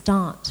poetry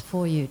start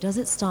for you? Does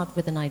it start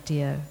with an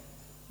idea?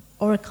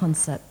 or a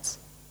concept,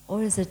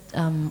 or is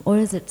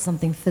it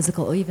something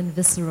physical or even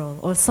visceral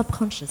or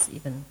subconscious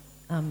even?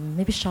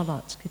 Maybe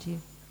Charlotte, could you?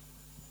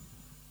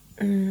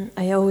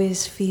 I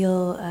always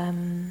feel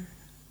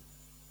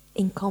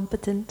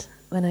incompetent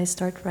when I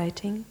start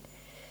writing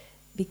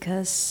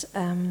because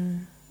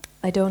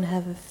I don't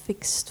have a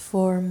fixed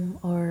form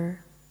or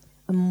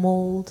a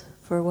mold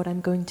for what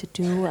I'm going to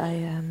do.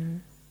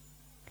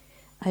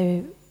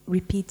 I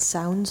repeat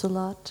sounds a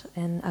lot,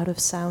 and out of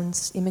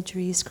sounds,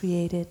 imagery is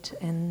created,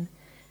 and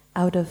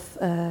out of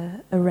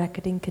a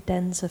racketing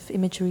cadence of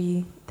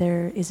imagery,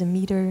 there is a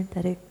meter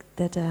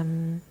that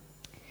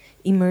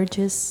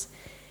emerges,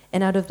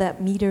 and out of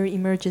that meter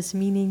emerges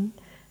meaning.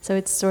 So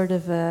it's sort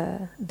of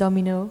a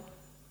domino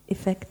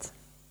effect.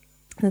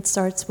 It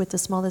starts with the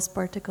smallest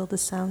particle, the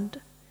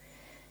sound,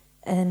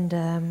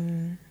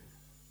 and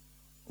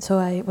so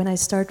when I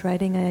start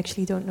writing, I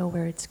actually don't know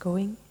where it's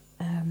going.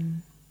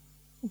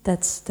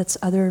 That's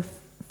other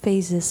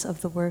phases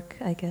of the work,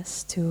 I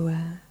guess, to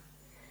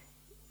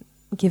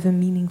give a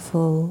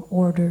meaningful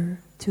order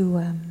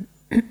to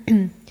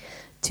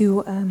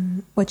to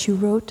what you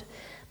wrote.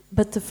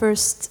 But the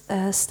first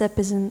step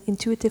is an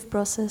intuitive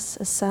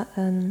process,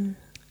 an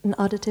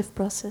auditive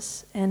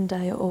process, and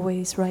I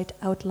always write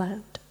out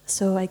loud.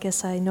 So I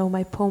guess I know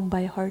my poem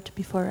by heart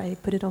before I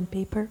put it on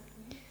paper.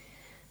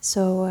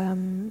 So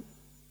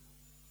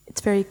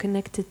it's very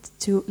connected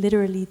to,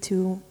 literally,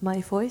 to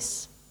my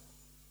voice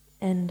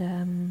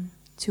and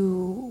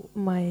to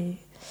my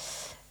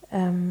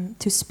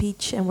to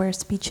speech and where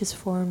speech is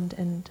formed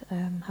and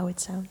how it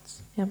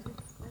sounds. Yeah.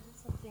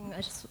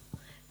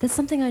 There's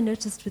something I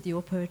noticed with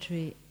your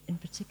poetry in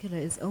particular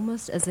is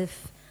almost as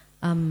if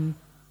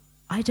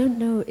I don't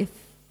know if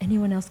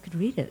anyone else could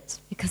read it,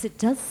 because it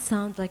does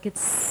sound like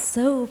it's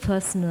so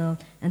personal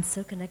and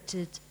so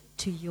connected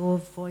to your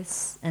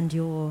voice and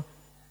your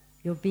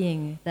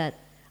being that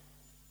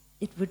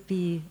it would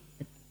be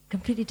a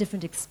completely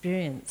different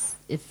experience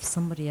if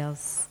somebody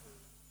else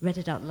read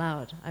it out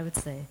loud, I would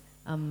say.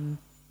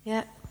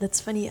 Yeah,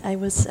 that's funny. I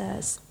was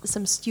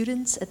some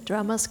students at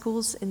drama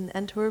schools in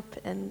Antwerp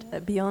and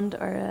beyond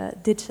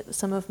did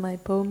some of my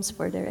poems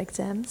for their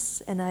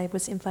exams, and I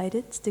was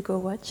invited to go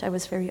watch. I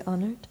was very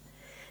honored,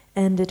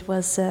 and it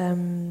was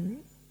an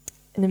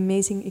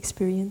amazing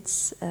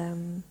experience.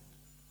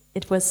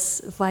 It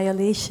was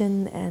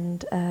violation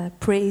and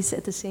praise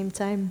at the same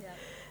time. Yeah.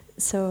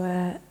 So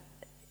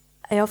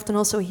I often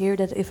also hear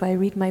that if I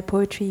read my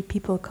poetry,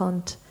 people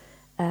can't,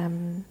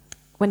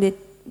 when they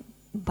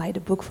buy the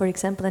book, for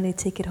example, and they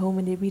take it home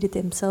and they read it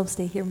themselves,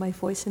 they hear my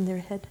voice in their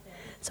head.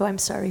 So I'm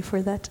sorry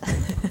for that.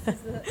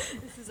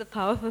 This is a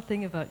powerful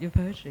thing about your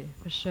poetry,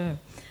 for sure.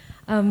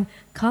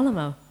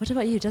 Karlamo, what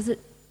about you? Does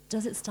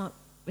it start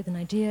with an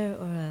idea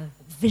or a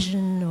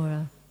vision or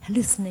a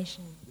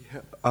hallucination?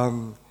 Yeah,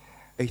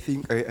 I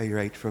think I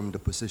write from the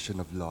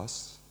position of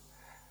loss,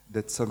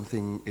 that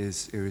something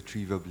is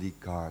irretrievably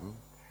gone.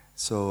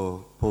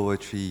 So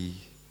poetry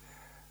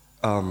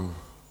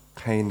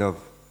kind of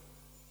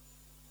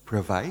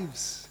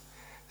revives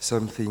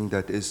something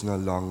that is no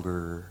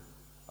longer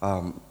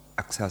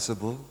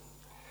accessible,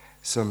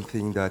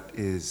 something that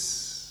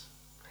is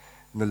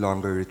no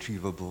longer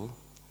retrievable.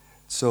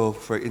 So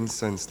for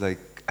instance,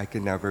 like I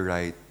can never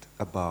write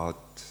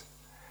about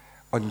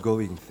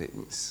ongoing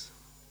things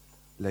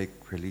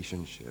like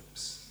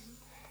relationships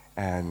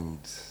and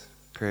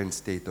current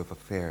state of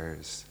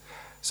affairs.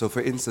 So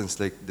for instance,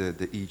 like the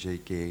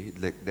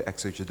EJK, like the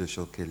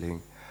extrajudicial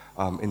killing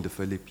in the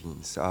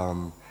Philippines,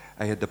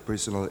 I had a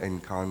personal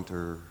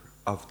encounter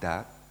of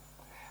that.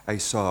 I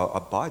saw a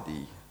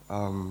body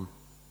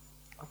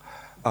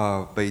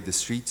by the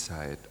street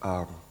side,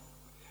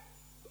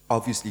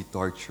 obviously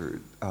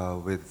tortured,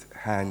 with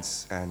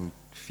hands and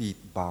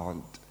feet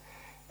bound,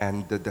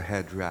 and the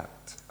head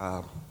wrapped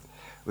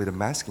with a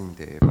masking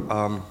tape.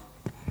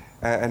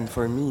 And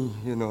for me,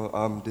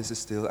 this is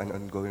still an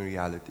ongoing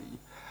reality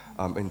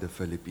in the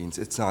Philippines.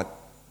 It's not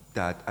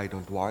that I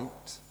don't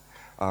want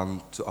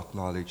to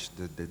acknowledge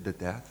the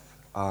death.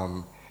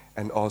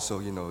 And also,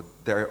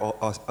 there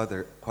are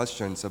other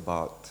questions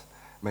about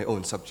my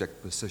own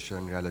subject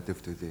position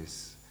relative to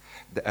this,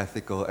 the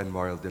ethical and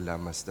moral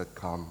dilemmas that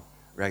come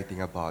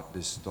writing about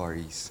these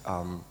stories.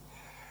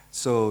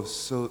 So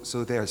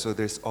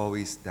there's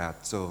always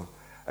that. So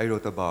I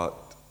wrote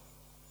about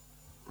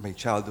my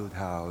childhood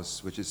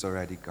house, which is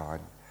already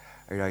gone.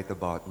 I write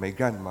about my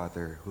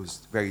grandmother,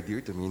 who's very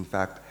dear to me. In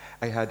fact,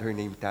 I had her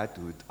name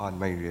tattooed on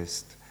my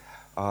wrist,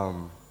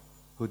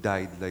 who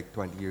died like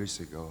 20 years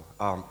ago.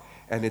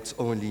 And it's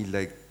only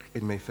like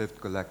in my 5th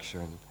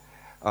collection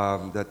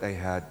that I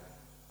had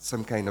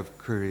some kind of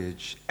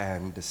courage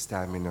and the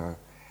stamina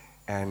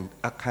and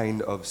a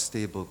kind of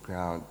stable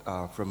ground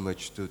from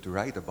which to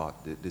write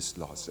about these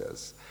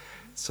losses.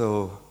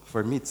 So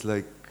for me, it's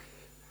like,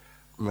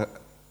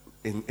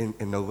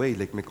 in a way,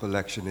 like my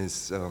collection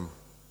is an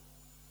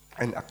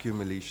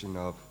accumulation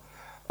of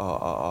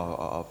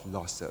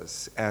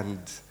losses.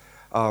 And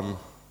of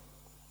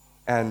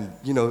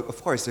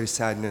course, there's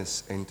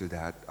sadness into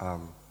that.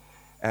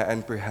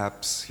 And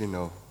perhaps,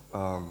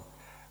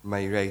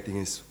 my writing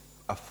is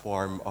a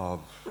form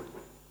of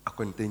a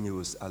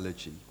continuous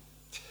elegy.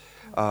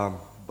 Um,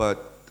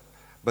 but,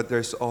 but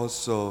there's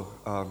also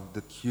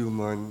the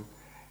human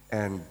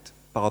and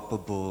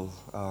palpable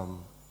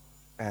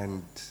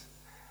and,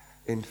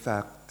 in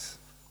fact,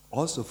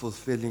 also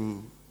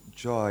fulfilling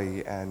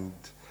joy, and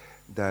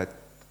that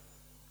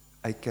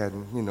I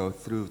can,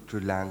 through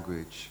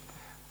language,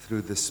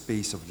 through the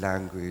space of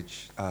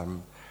language,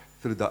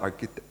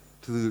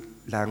 through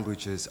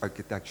language's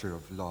architecture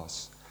of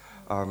loss,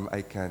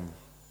 I can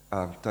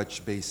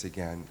touch base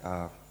again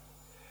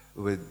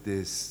with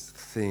these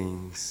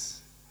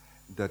things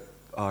that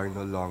are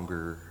no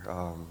longer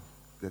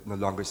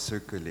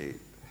circulate,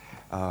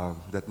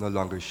 that no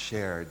longer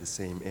share the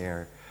same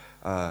air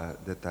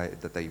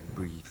that I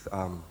breathe.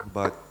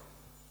 But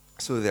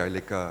so they're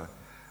like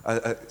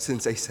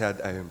since I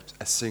said I am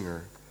a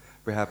singer,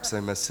 perhaps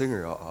I'm a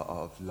singer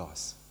of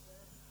loss.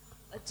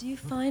 Do you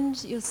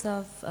find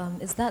yourself,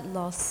 is that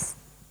loss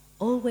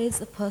always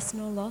a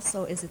personal loss,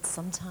 or is it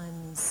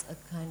sometimes a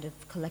kind of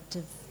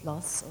collective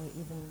loss, or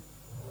even?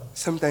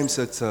 Sometimes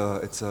it's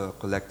a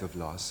collective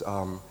loss.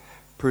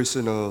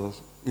 Personal,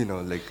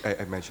 like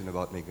I mentioned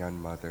about my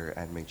grandmother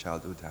and my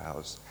childhood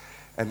house,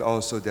 and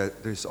also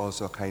that there's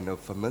also a kind of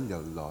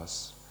familial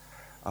loss.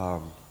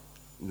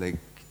 Like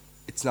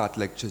it's not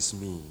like just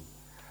me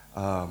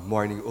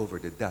mourning over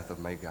the death of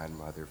my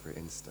grandmother, for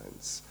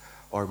instance,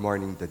 or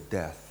mourning the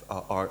death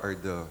or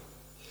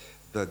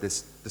the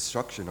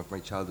destruction of my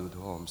childhood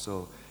home.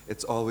 So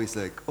it's always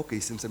like, okay,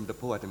 since I'm the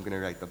poet, I'm gonna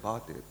write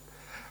about it.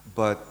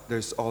 But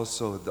there's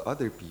also the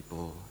other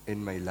people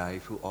in my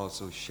life who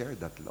also share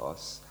that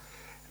loss.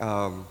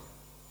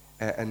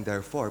 And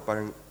therefore,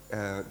 parang,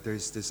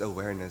 there's this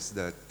awareness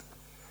that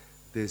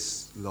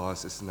this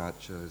loss is not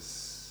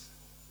just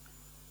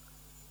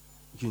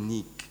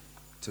unique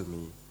to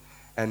me.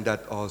 And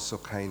that also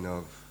kind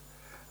of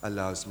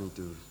allows me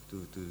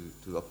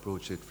to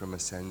approach it from a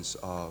sense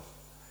of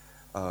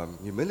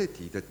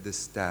humility, that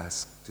this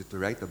task to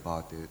write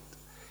about it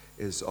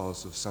is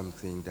also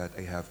something that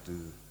I have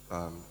to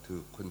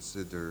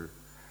consider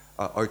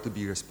or to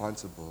be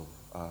responsible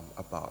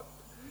about,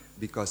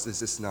 because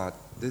this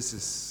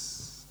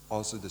is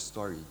also the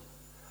story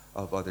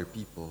of other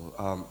people,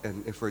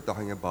 and if we're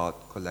talking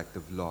about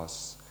collective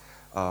loss,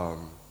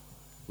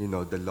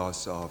 the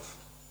loss of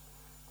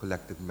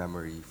collective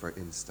memory, for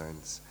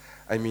instance.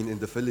 I mean, in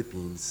the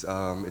Philippines,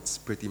 it's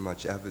pretty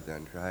much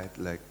evident, right?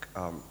 Like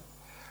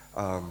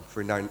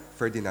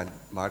Ferdinand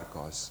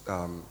Marcos,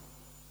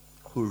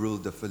 who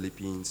ruled the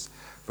Philippines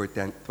for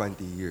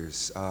 20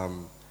 years.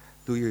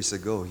 2 years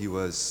ago, he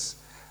was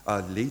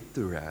laid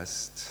to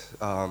rest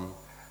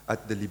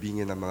at the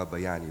Libingan ng mga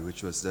Bayani,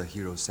 which was the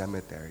Hero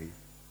Cemetery.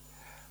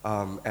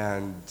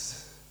 And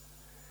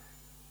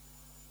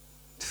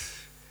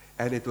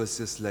it was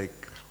just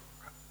like,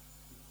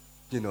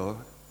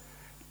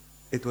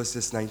 it was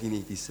just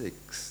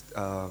 1986,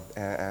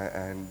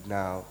 and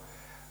now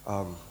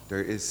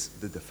there is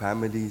the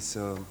family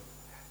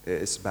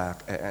is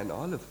back, and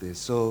all of this.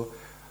 So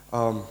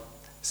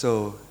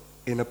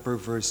in a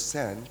perverse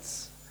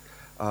sense,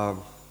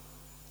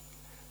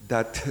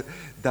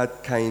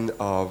 that kind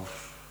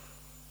of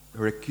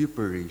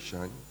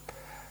recuperation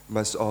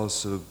must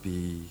also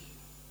be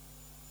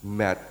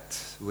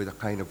met with a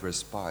kind of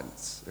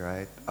response,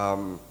 right?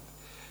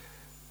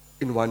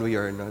 In one way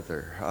or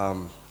another,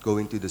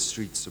 going to the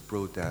streets to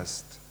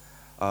protest,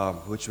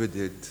 which we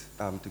did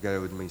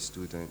together with my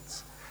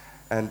students,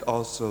 and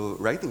also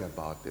writing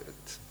about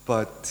it.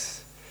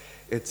 But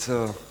it's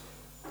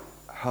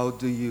how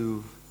do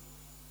you,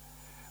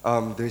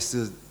 there's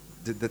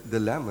the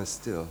dilemma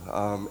still,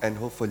 and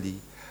hopefully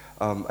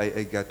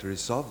I get to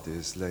resolve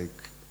this.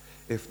 Like,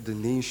 if the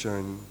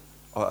nation,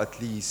 or at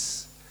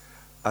least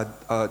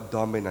a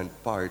dominant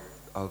part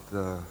of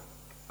the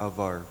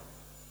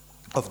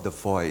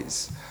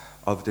voice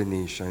of the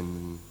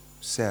nation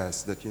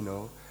says that,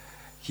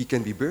 he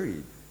can be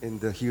buried in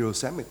the Hero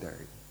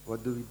Cemetery.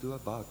 What do we do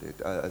about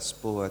it as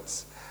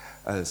poets,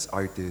 as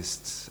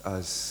artists,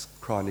 as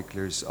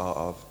chroniclers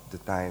of the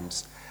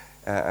times?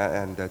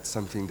 And that's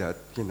something that,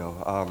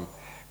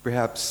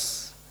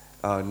 perhaps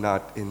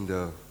not in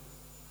the,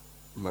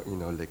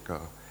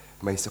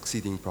 my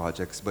succeeding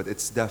projects, but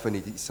it's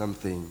definitely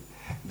something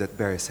that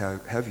bears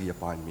heavy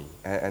upon me.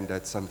 And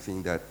that's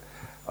something that,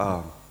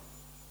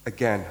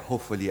 again,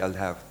 hopefully I'll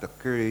have the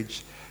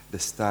courage, the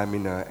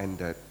stamina, and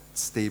that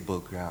stable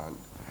ground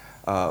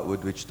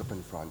with which to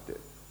confront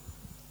it.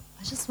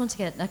 I just want to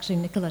get actually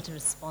Nicola to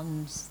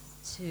respond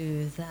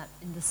to that,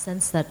 in the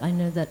sense that I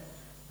know that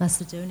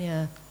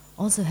Macedonia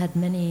also had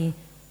many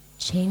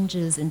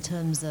changes in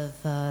terms of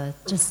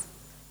just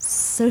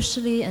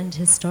socially and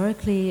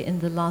historically in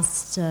the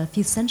last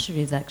few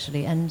centuries,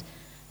 actually. And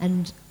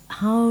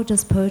how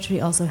does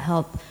poetry also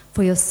help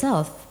for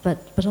yourself,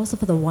 but also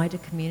for the wider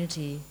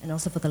community and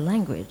also for the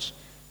language,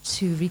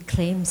 to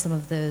reclaim some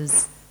of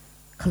those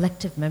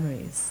collective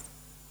memories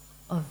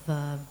of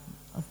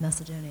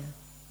Macedonia?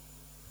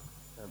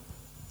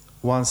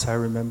 Once I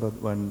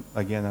remembered when,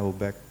 again, I will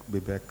be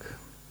back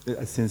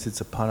since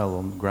it's a panel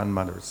on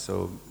grandmothers,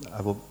 so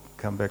I will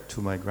come back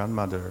to my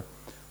grandmother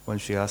when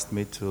she asked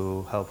me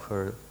to help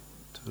her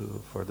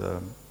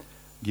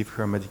give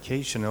her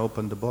medication. I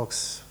opened the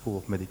box full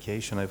of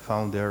medication. I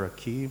found there a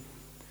key,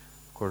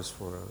 of course,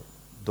 for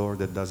a door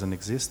that doesn't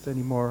exist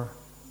anymore,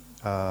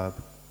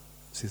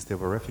 since they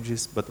were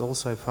refugees. But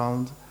also I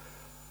found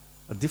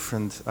a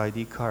different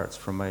ID cards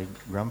from my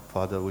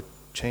grandfather, which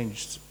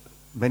changed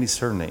many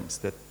surnames.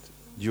 That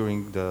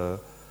during the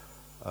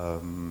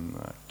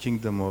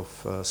Kingdom of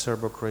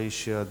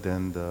Serbo-Croatia,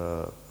 then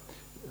the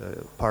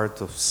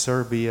part of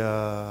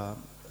Serbia.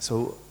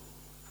 So.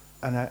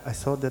 And I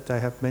thought that I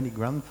have many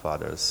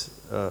grandfathers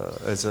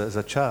as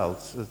a child,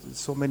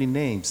 so many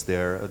names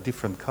there,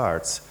 different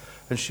cards.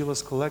 And she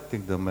was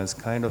collecting them as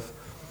kind of,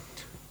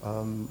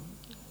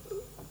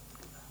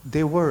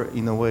 they were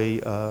in a way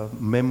a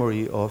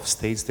memory of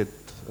states that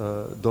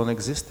don't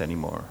exist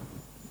anymore.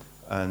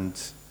 And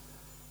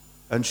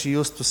she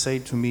used to say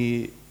to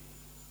me,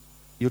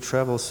 you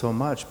travel so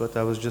much, but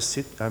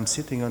I'm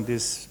sitting on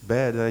this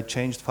bed and I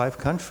changed 5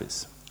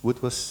 countries. Which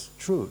was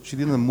true. She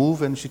didn't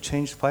move and she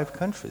changed 5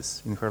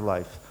 countries in her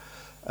life.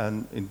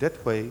 And in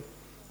that way,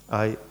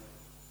 I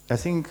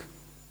think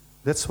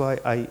that's why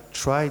I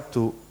tried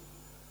to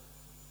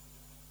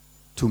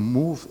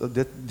move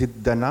the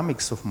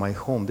dynamics of my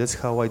home. That's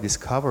how I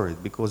discovered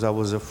it, because I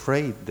was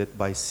afraid that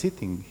by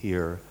sitting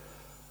here,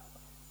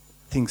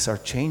 things are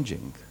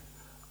changing.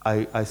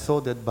 I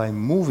thought that by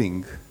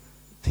moving,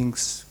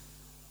 things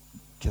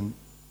can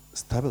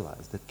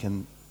stabilize, that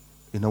can,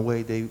 in a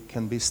way, they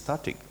can be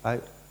static.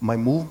 My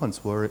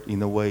movements were,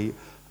 in a way,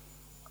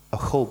 a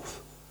hope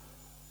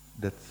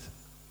that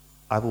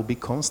I will be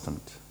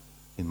constant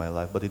in my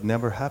life, but it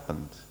never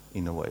happened,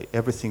 in a way.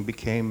 Everything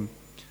became,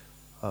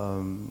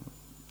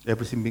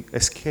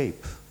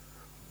 escape.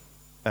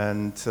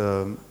 And,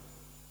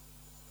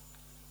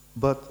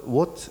 but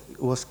what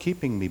was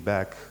keeping me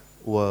back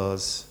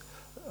was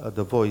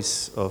the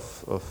voice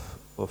of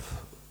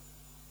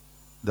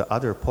the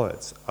other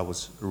poets I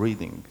was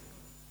reading,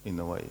 in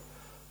a way.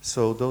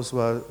 So those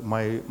were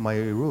my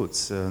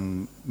roots.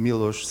 And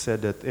Miloš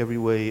said that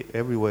everywhere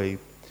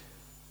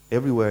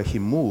he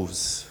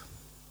moves,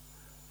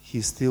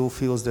 he still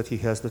feels that he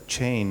has the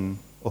chain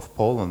of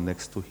Poland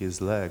next to his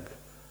leg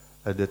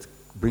that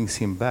brings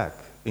him back.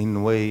 In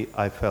a way,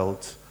 I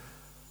felt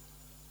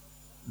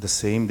the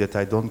same, that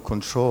I don't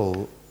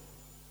control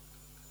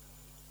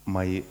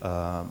my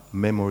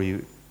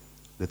memory,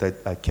 that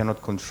I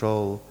cannot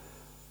control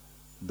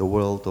the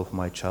world of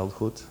my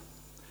childhood.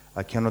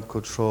 I cannot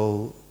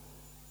control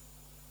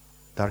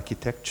the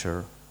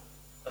architecture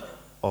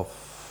of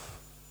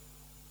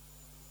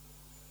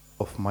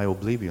my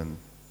oblivion.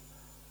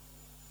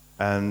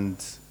 And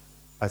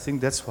I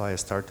think that's why I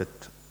started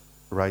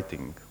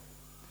writing,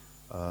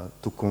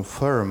 to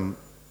confirm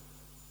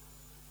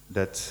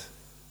that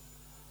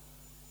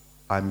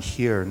I'm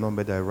here no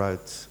matter I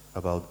write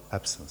about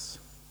absence.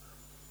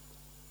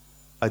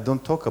 I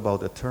don't talk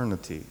about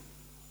eternity.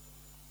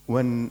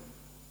 When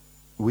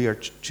we are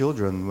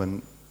children,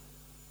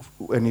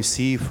 when you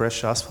see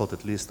fresh asphalt,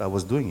 at least I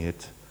was doing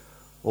it,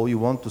 all you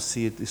want to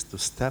see it is to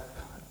step,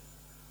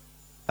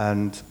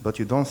 but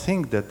you don't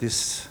think that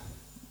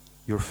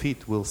your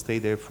feet will stay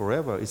there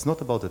forever. It's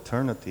not about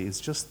eternity. It's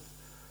just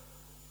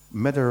a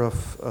matter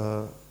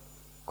of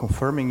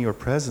confirming your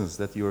presence,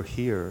 that you're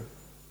here,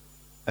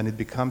 and it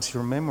becomes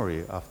your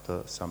memory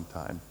after some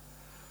time.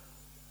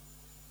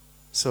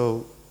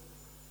 So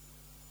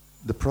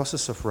the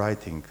process of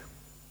writing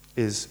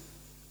is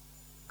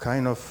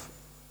kind of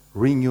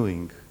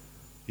renewing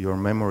your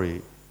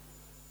memory,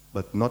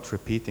 but not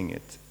repeating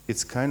it.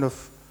 It's kind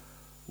of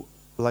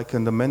like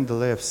in the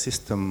Mendeleev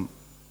system,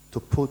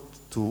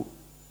 to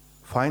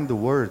find the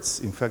words,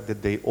 in fact,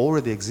 that they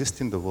already exist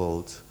in the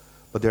world,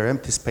 but they're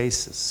empty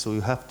spaces. So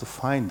you have to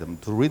find them,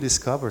 to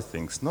rediscover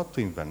things, not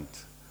to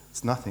invent.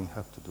 It's nothing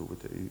have to do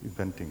with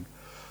inventing.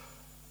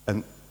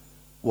 And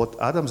what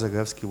Adam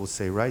Zagajewski would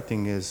say,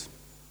 writing is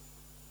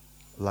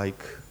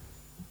like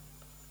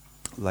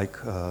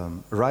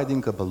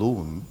riding a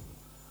balloon,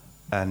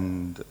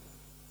 and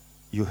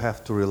you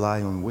have to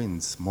rely on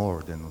winds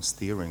more than on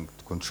steering,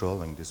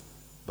 controlling this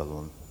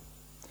balloon.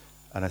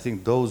 And I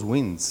think those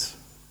winds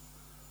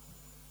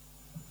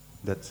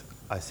that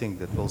I think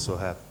that also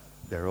have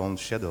their own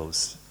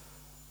shadows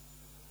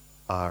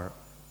are,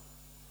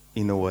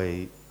 in a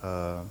way,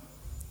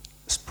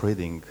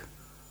 spreading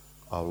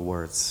our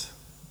words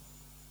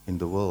in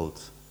the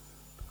world,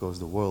 because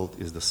the world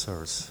is the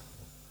source.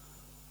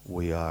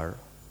 We are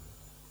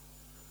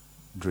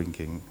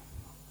drinking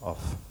of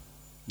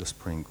the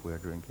spring we are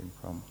drinking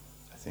from.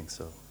 I think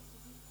so.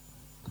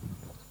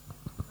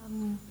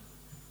 I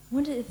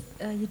wonder if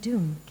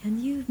Yudum, can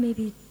you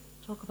maybe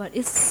talk about,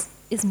 is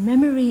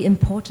memory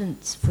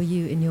important for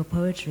you in your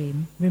poetry,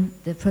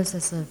 the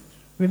process of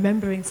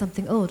remembering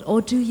something old?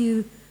 Or do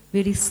you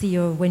really see,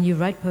 or when you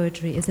write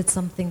poetry, is it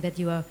something that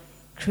you are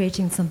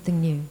creating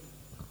something new?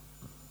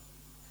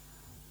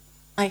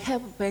 I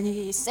have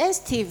very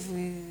sensitive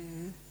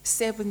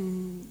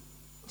 7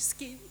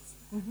 skins.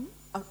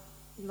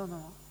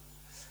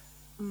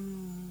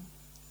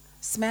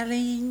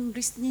 Smelling,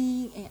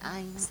 listening,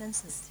 and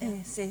Senses.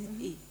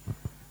 Yeah.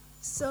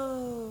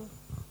 So,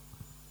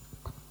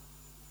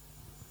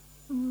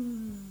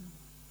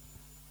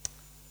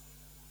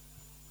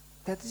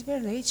 that is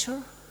very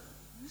nature.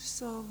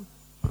 So,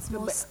 It's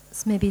more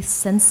maybe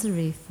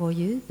sensory for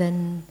you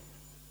than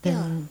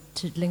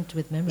linked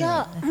with memory.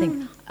 Yeah. I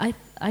think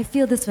I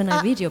feel this when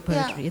I read your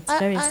poetry. It's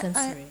very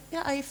sensory.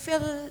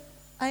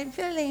 I'm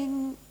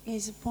feeling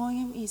his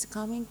poem is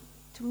coming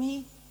to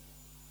me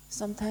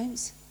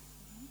sometimes.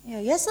 Yeah,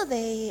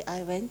 yesterday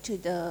I went to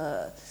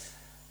the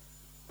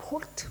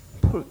port,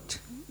 and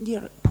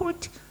Near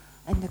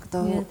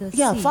the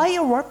sea.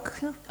 firework.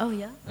 Oh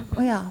yeah.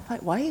 Oh yeah,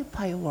 why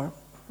firework?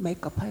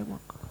 Make a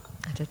firework.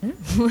 I don't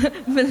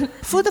know.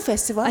 Food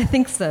festival. I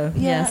think so.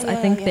 Yeah, yes, I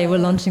think they were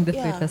launching the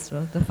food yeah.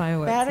 festival, the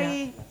fireworks.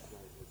 Very,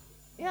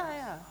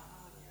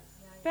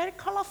 very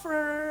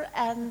colorful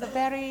and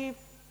very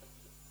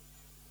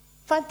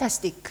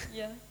fantastic.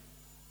 Yeah.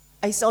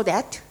 I saw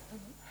that,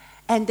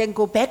 and then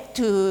go back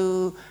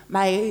to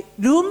my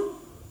room.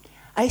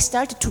 I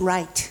started to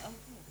write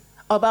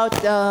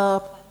about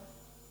a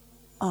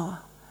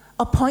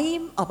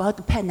poem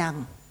about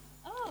Penang,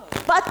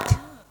 but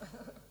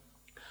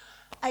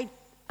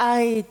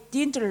I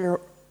didn't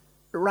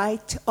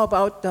write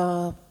about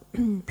the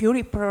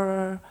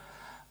beautiful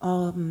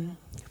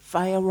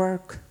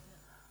firework.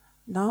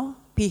 No,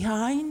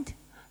 behind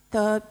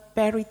the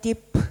very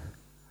deep,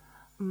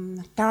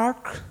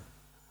 dark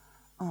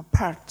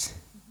part.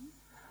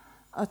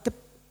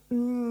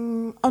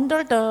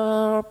 Under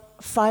the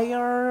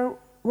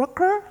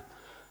fireworker,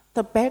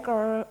 the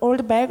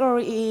old beggar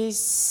is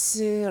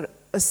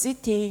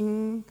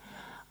sitting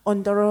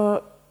on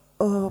the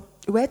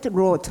wet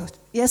road.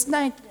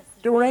 Yesterday,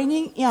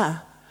 raining. Yeah.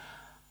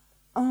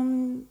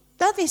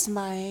 That is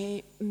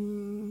my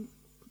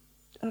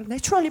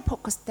naturally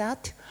focused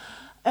that,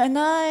 and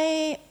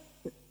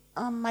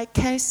my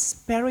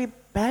case very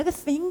bad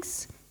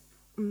things.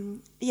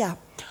 Yeah,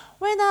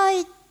 when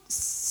I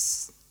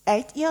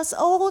 8 years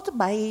old,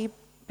 my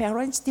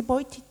parents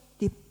divorced,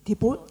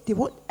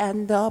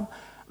 and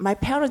my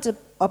parents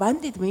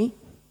abandoned me.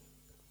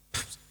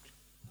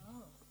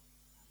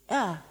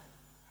 Yeah,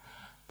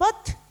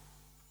 but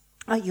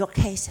your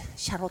case,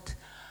 Charlotte,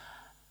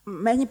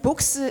 many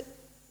books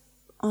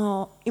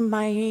in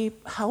my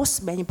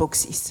house, many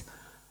books.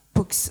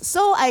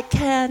 So I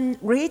can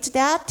read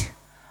that.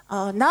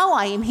 Now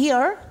I am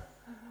here.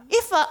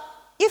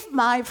 If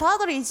my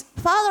father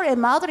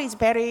and mother is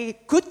very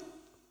good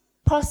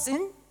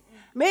person,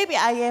 maybe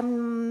I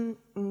am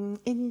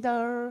in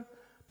the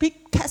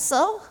big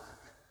castle.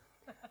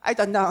 I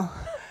don't know.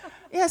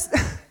 Yes.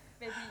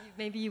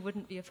 Maybe you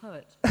wouldn't be a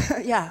poet.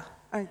 Yeah,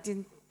 I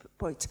didn't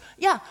poet.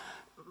 Yeah,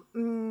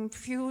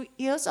 few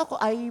years ago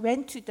I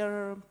went to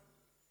the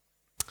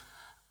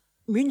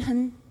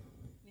München.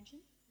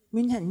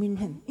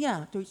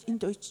 Yeah, in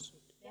Deutsch.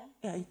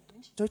 Yeah,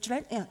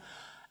 Deutschland. Yeah,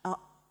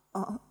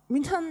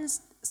 München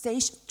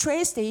station,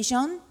 train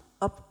station,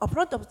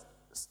 front of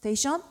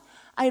station.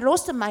 I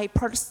lost my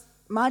purse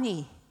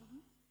money,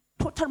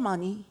 total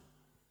money.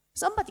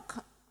 Somebody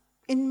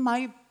in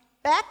my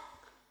bag,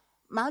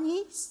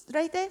 money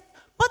right there,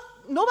 but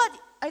nobody.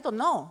 I don't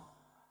know.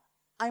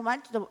 I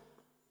went to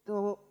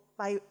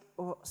buy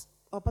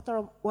a bottle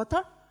of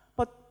water,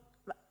 but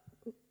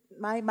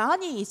my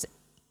money is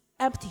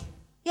empty.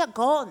 Yeah,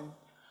 gone.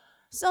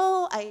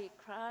 So I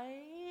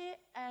cried,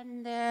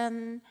 and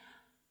then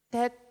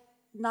that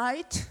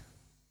night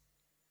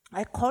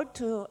I called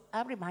to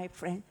my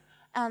friend,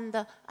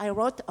 and I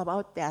wrote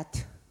about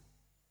that.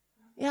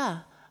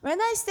 Yeah, when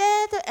I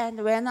said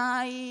and when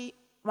I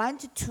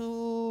wanted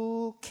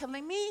to kill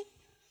me,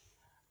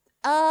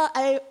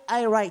 I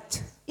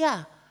write.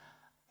 Yeah.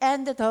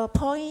 And the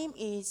poem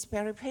is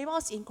very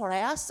famous in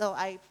Korea, so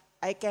I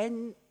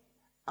gain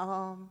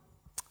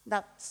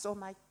not so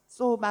much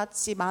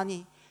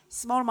money,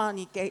 small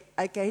money.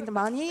 I gained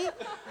money,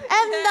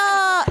 and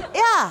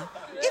yeah,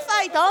 if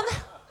I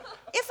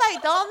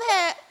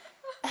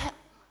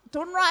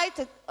don't write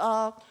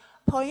a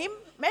poem,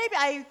 maybe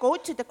I go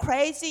to the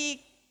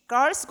crazy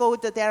girls go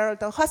to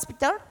the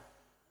hospital.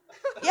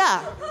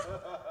 Yeah,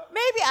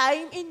 maybe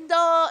I'm in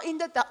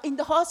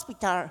the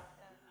hospital.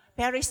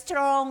 Very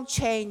strong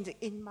chain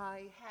in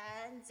my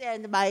hands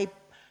and my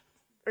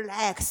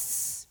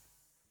legs,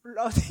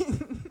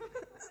 blooding.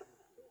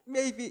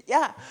 Maybe,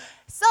 yeah.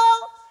 So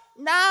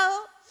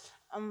now,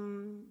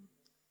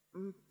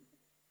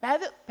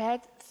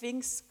 bad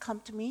things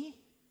come to me.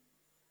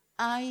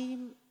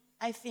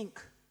 I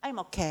think I'm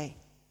okay.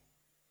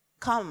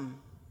 Come,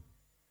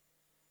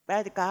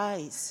 bad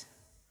guys.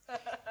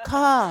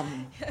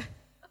 Come.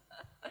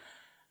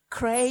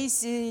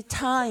 Crazy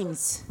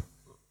times.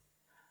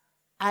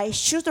 I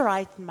should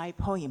write my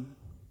poem.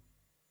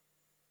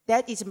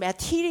 That is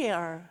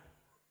material,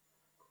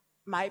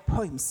 my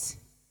poems.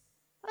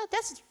 Well,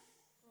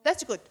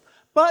 that's good.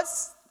 But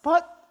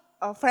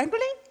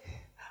frankly,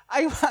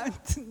 I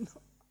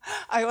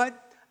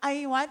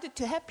want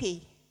to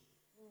happy.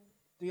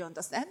 Do you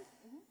understand?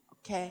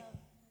 Okay.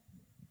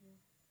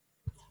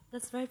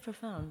 That's very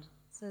profound.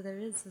 So there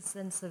is a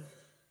sense of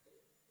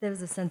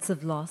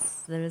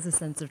loss. There is a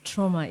sense of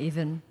trauma,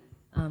 even,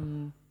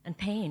 and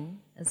pain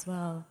as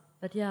well.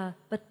 But yeah,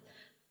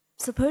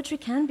 so poetry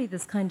can be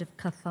this kind of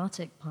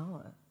cathartic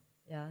power,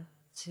 yeah,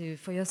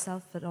 for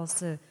yourself, but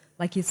also,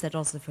 like you said,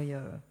 also for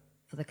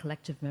the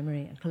collective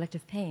memory and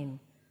collective pain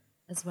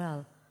as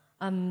well.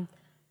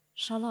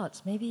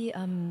 Charlotte, maybe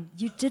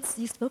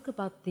you spoke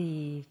about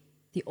the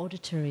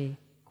auditory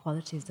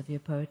qualities of your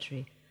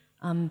poetry.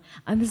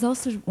 I was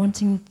also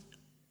wanting,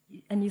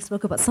 and you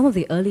spoke about some of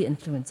the early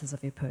influences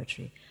of your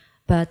poetry,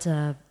 but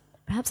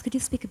perhaps could you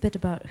speak a bit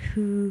about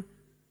who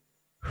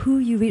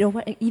you read,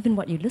 or even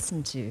what you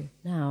listen to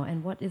now,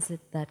 and what is it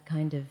that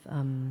kind of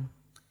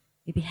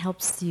maybe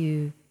helps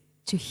you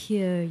to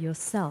hear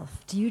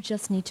yourself? Do you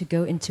just need to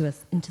go into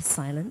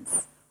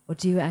silence, or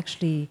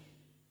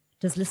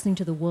does listening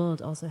to the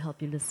world also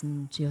help you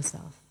listen to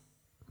yourself?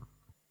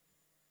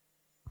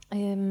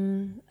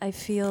 I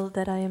feel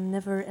that I am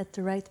never at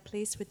the right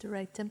place with the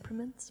right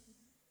temperament.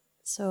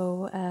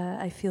 So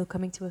I feel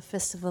coming to a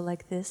festival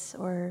like this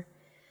or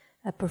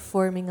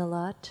performing a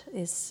lot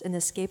is an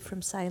escape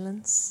from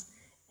silence.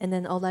 And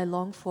then all I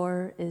long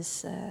for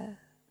is,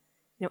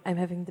 I'm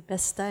having the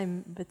best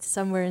time, but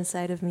somewhere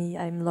inside of me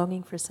I'm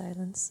longing for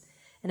silence.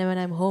 And then when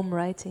I'm home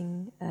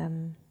writing,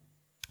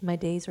 my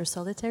days are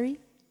solitary,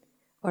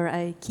 or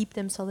I keep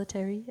them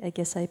solitary. I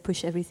guess I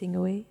push everything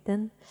away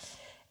then.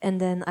 And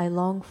then I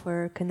long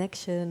for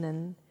connection,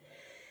 and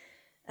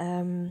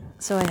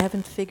so I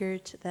haven't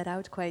figured that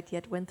out quite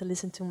yet, when to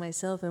listen to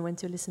myself and when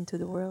to listen to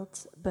the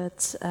world.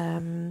 But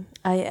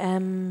I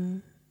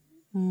am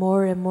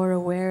more and more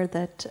aware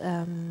that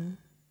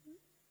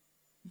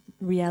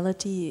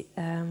reality,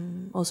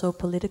 also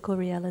political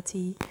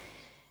reality,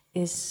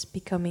 is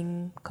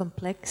becoming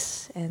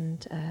complex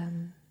and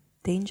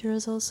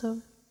dangerous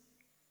also.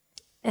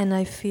 And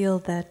I feel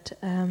that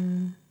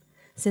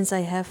since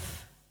I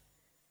have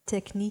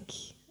technique,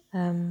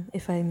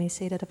 if I may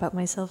say that about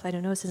myself, I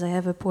don't know, since I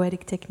have a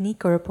poetic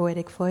technique or a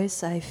poetic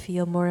voice, I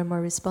feel more and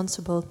more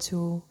responsible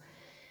to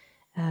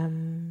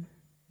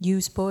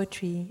use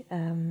poetry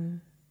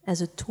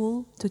as a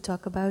tool to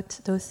talk about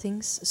those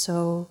things.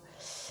 So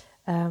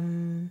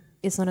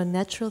it's not a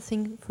natural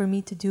thing for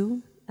me to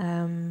do,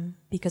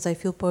 because I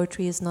feel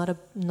poetry is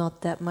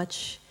not that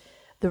much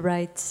the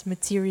right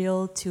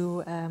material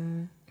to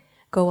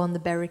go on the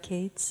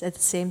barricades. At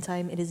the same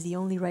time, it is the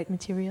only right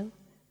material.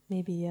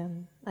 Maybe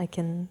I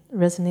can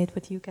resonate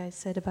what you guys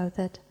said about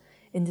that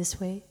in this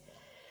way.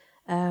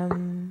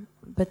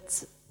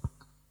 But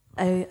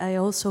I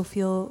also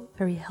feel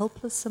very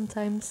helpless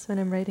sometimes when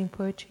I'm writing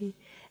poetry.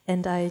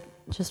 And I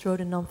just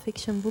wrote a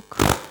non-fiction book,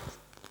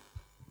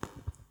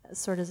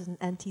 sort of an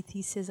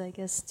antithesis, I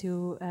guess,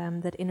 to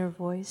that inner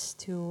voice,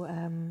 to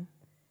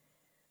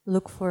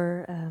look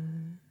for,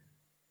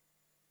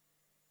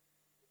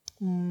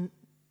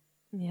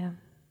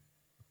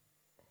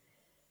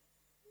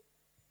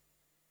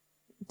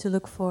 to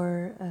look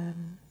for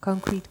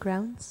concrete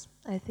grounds,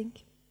 I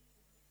think.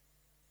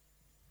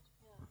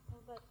 How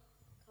about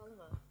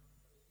Kalima?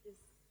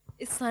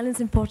 Is silence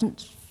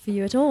important for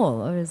you at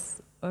all,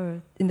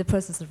 or in the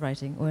process of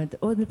writing, or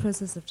in the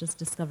process of just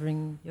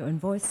discovering your own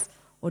voice,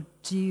 or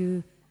do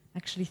you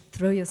actually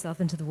throw yourself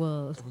into the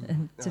world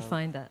and to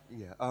find that?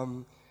 Yeah,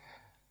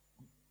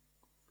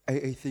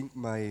 I think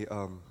my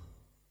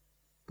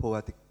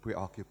poetic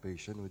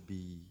preoccupation would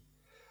be,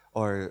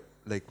 or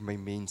like my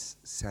main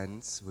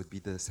sense would be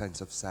the sense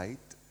of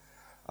sight.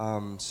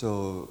 And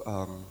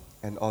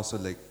also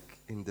like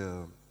in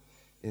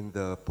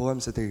the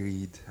poems that I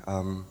read,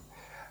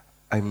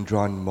 I'm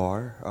drawn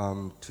more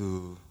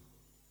to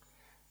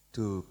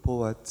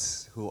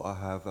poets who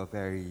have a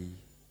very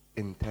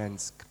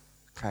intense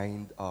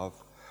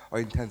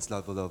intense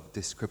level of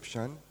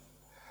description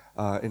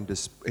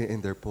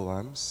in their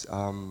poems.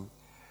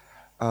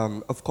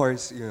 Of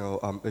course,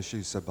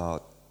 issues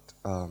about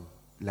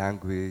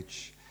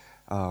language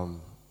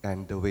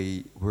and the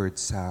way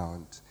words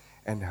sound,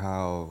 and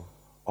how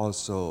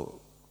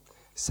also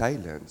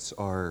silence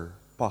or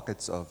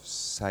pockets of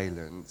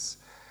silence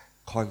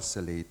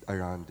constellate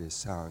around these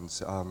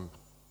sounds.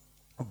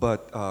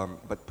 But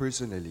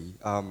personally,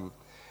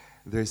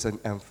 there's an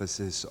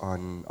emphasis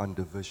on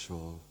the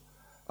visual,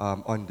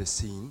 on the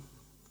scene,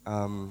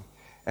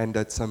 and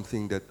that's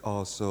something that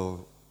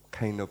also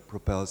kind of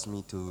propels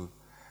me to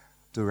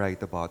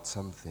write about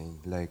something.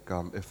 Like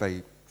if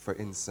I, for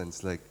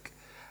instance, like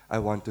I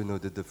want to know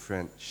the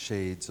different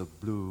shades of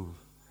blue.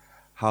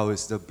 How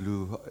is the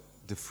blue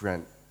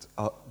different?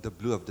 The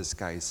blue of the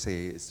sky,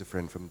 say, is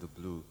different from the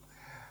blue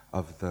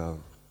of the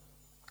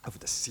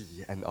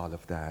sea and all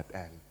of that.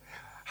 And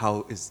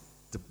how is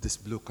this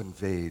blue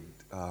conveyed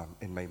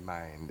in my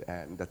mind?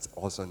 And that's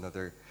also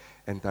another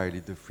entirely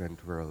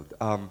different world.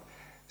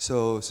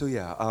 So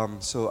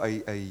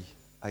I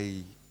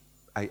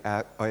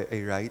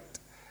write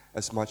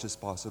as much as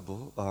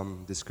possible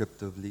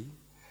descriptively,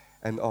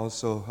 and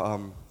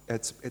also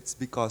it's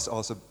because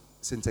also,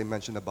 since I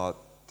mentioned about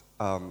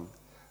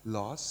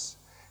loss,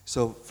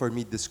 so for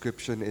me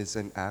description is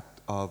an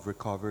act of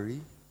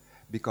recovery,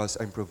 because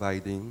I'm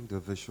providing the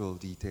visual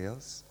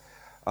details.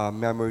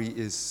 Memory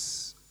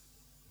is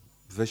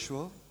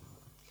visual,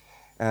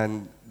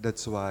 and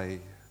that's why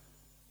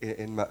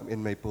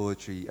in my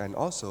poetry, and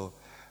also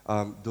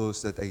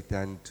those that I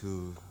tend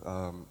to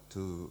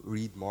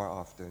read more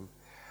often,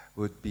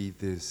 would be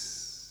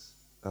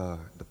the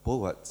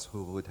poets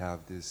who would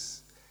have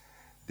this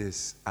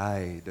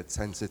eye that's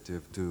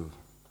sensitive to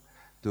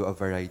a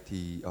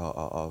variety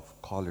of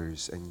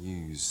colors and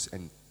hues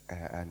and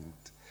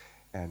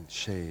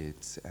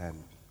shades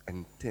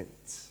and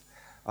tints,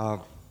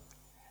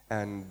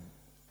 and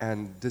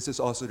this is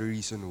also the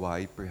reason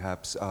why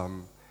perhaps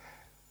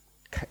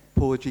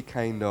poetry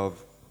kind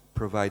of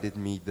provided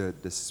me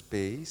the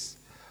space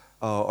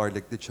or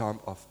like the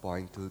jump off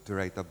point to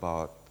write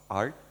about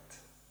art.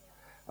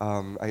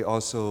 I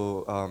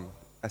also,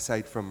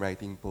 aside from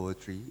writing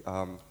poetry,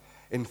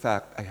 in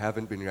fact, I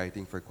haven't been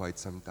writing for quite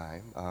some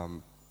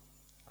time.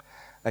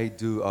 I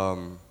do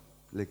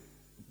like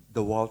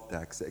the wall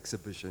text, the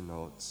exhibition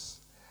notes,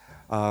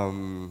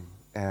 and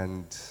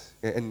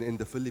in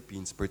the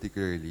Philippines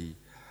particularly,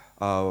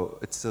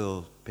 it's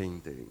still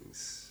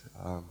paintings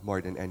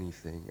more than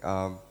anything.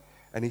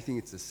 And I think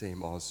it's the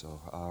same also.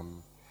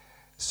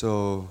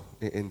 So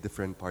in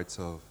different parts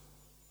of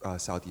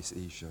Southeast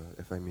Asia,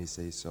 if I may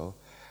say so.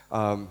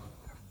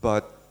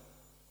 But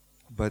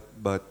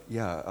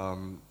yeah.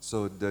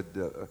 So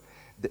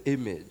the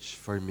image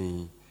for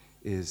me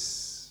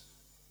is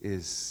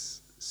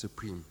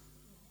supreme.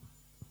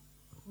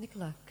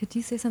 Nicola, could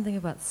you say something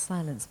about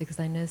silence? Because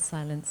I know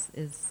silence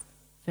is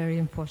very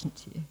important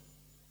to you.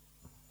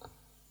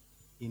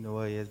 In a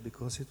way, yes,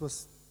 because it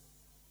was,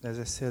 as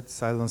I said,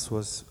 silence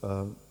was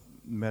a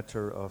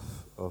matter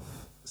of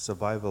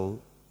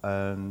survival,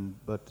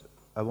 but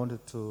I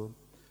wanted to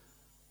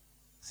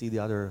see the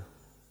other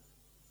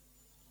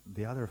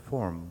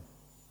form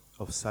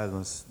of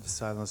silence, the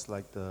silence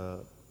like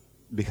the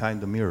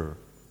behind the mirror,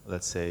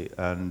 let's say,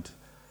 and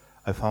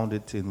I found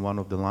it in one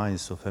of the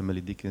lines of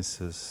Emily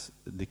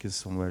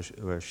Dickinson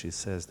where she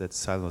says that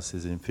silence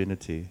is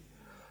infinity,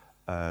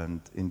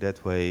 and in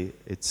that way,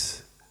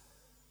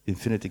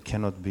 infinity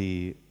cannot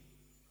be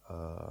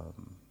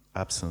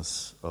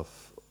absence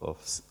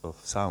of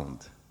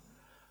sound,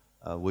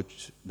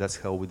 which that's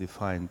how we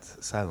defined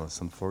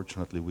silence.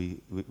 Unfortunately,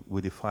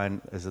 we define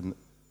as a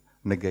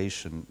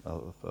negation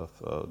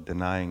of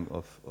denying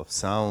of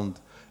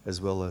sound,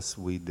 as well as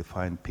we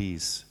define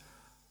peace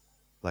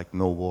like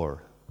no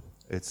war.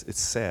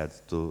 It's sad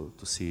to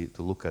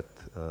look at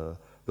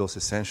those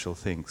essential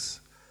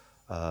things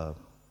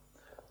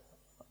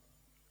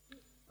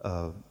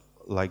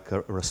like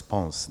a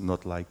response,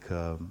 not like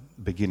a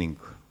beginning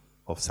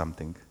of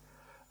something.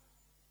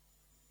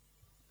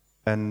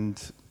 And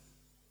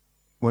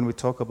when we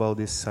talk about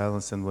this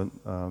silence, and when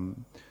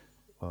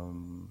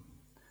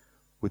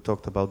we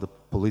talked about the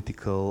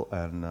political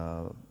and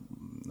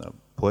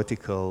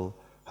poetical,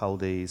 how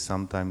they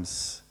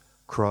sometimes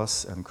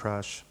cross and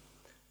crash,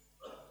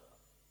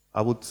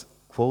 I would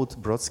quote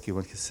Brodsky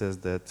when he says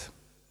that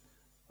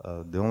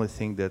the only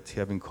thing that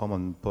have in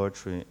common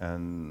poetry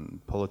and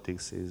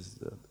politics is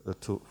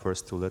the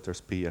first two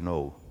letters P and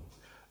O.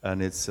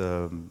 And it's,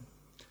 I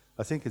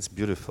think it's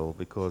beautiful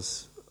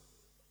because,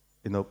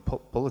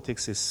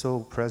 politics is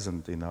so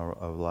present in our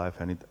life,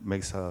 and it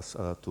makes us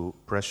to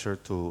pressure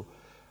to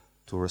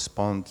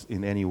respond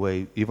in any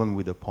way, even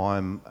with a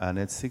poem. And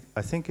I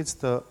think it's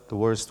the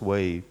worst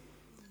way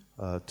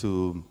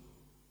to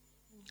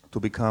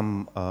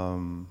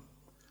become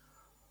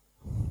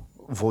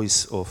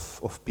voice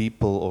of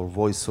people or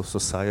voice of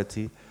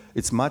society.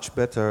 It's much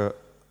better,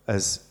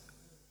 as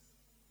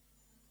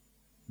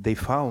they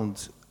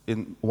found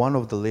in one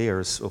of the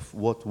layers of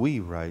what we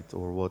write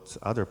or what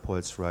other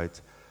poets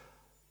write,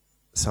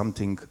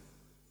 something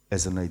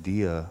as an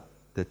idea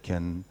that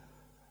can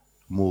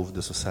move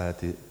the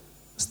society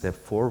step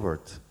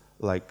forward,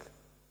 like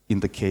in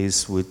the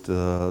case with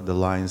the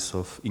lines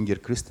of Inger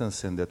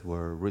Christensen that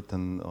were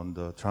written on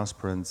the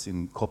transparents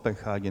in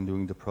Copenhagen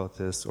during the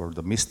protests, or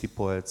the Misty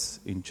poets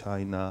in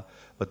China.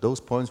 But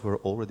those poems were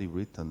already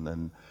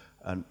written,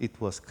 and it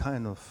was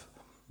kind of,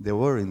 they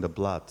were in the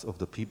blood of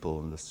the people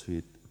on the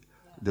street.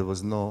 There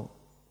was no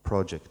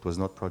project, it was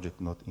not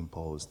project, not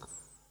imposed.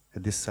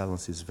 And this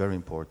silence is very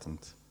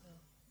important.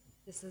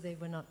 Yeah. So they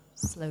were not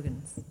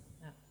slogans.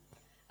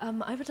 Yeah.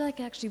 I would like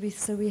actually,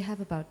 so we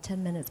have about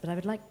 10 minutes, but I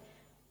would like,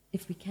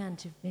 if we can,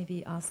 to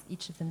maybe ask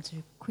each of them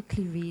to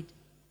quickly read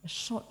a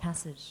short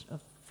passage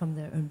from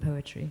their own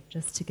poetry,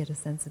 just to get a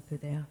sense of who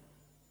they are.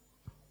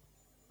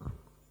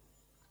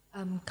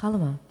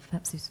 Kalama,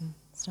 perhaps you can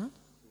start?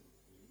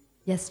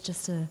 Yes,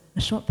 just a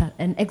short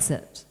an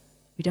excerpt.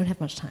 We don't have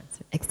much time,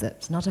 so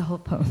excerpt, not a whole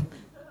poem.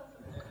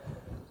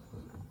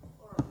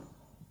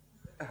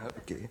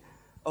 Okay.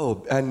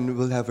 Oh, and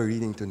we'll have a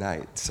reading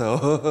tonight.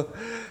 So,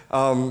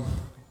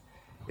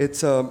 it's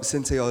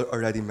since I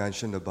already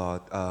mentioned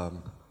about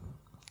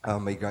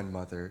my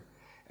grandmother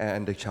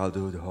and the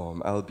childhood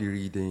home, I'll be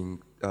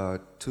reading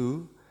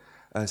two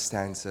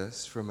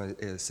stanzas from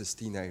a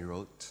sestina I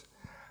wrote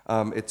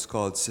It's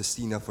called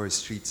Sestina for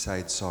Street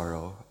Side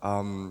Sorrow.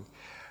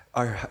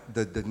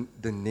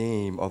 The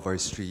name of our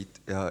street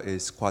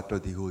is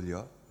Cuatro de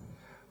Julio,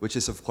 which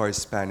is of course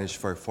Spanish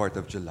for 4th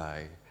of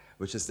July,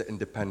 which is the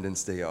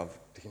Independence Day of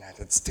the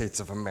United States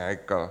of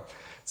America.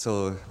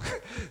 So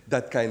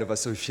that kind of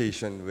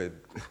association with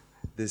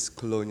this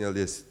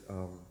colonialist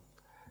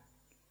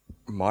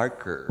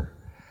marker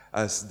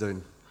as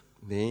the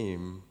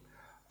name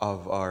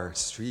of our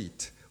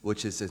street,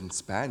 which is in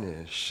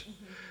Spanish,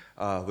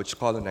 which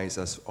colonized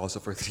us also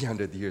for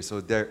 300 years. So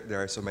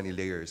there are so many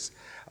layers.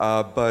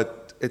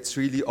 But it's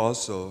really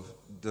also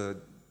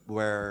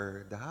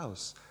where the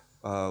house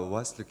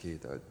was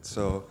located.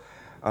 So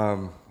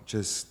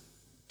just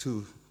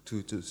two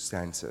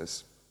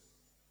stanzas.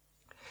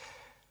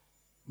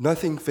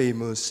 Nothing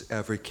famous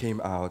ever came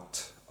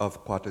out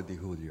of Cuatro de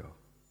Julio.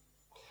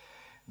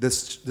 The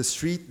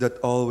street that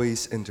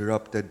always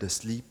interrupted the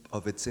sleep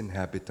of its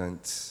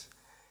inhabitants,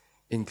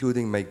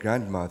 including my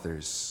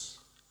grandmothers,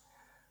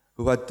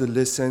 who had to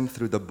listen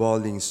through the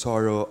bawling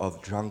sorrow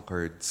of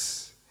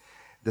drunkards,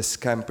 the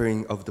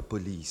scampering of the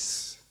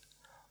police,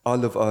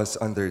 all of us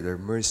under their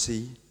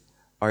mercy,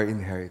 our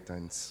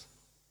inheritance.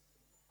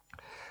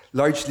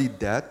 Largely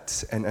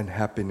death and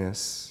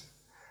unhappiness,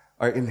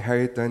 our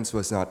inheritance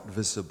was not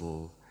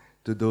visible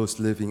to those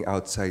living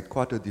outside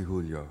Cuatro de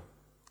Julio.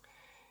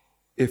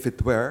 If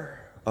it were,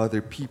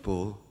 other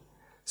people,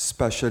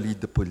 especially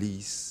the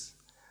police,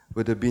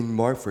 would have been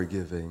more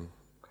forgiving,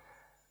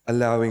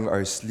 allowing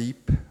our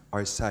sleep,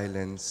 our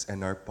silence,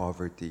 and our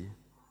poverty.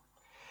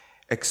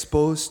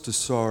 Exposed to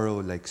sorrow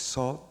like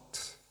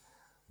salt,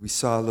 we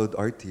swallowed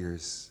our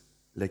tears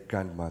like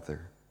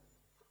grandmother.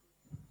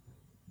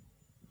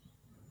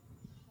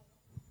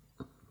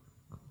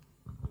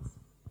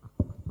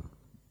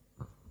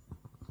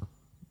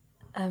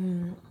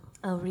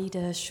 I'll read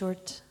a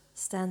short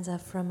stanza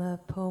from a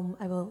poem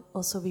I will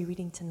also be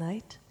reading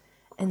tonight.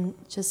 And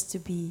just to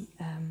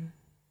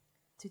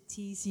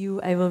tease you,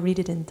 I will read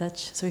it in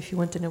Dutch. So if you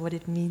want to know what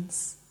it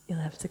means,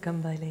 you'll have to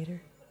come by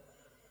later.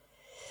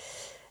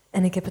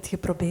 En ik heb het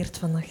geprobeerd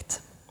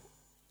vannacht.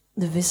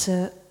 De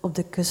vissen op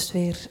de kust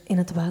weer in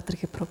het water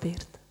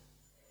geprobeerd.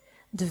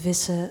 De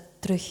vissen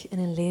terug in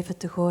een leven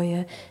te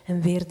gooien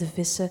en weer de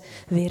vissen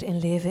weer in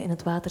leven in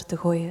het water te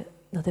gooien,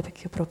 dat heb ik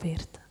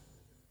geprobeerd.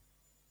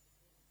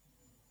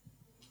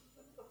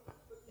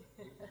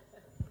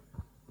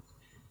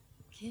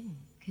 Kim,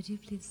 could you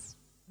please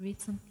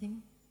read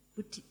something?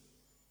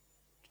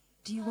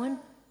 Do you want,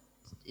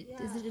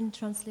 is it in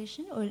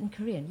translation or in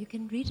Korean? You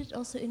can read it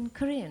also in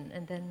Korean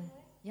and then,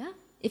 yeah,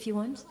 if you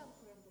want.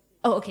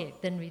 Oh, okay,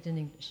 then read in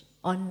English.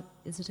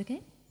 Is it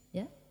okay?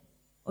 Yeah?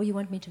 Or you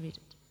want me to read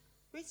it?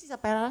 Which is a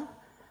better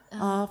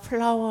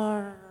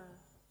flower.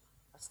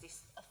 What's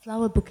this? A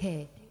flower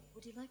bouquet.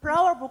 Would you like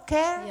Flower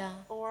bouquet Yeah.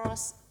 or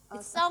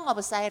a song of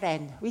a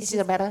siren? Which it is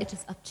a better? It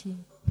is up to you.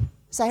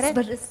 Siren?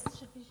 But it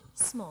should be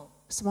small.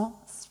 Small?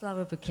 This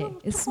flower bouquet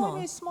is Mine small.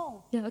 is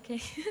small. Yeah,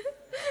 okay.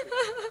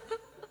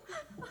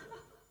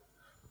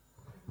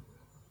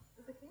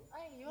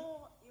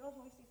 Your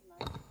voice is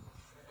nice.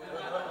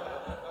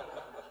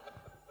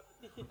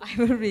 I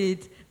will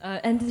read.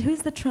 And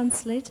who's the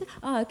translator?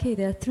 Okay,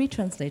 there are 3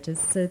 translators.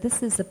 So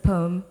this is a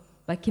poem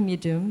by Kim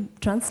Yi-dum,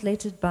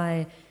 translated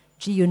by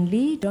Ji Yun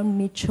Lee, Don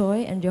Mi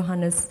Choi, and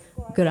Johannes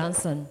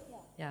Göransson.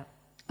 Yeah,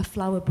 a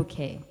flower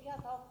bouquet. Yeah,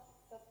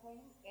 the poem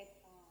that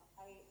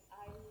I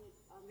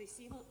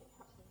received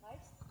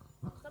advice.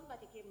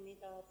 Somebody gave me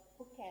the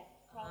bouquet,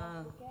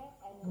 flower bouquet,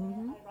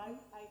 and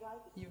I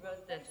write it. You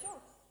wrote this.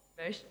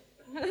 Very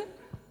short.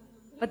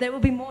 But there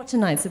will be more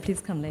tonight, so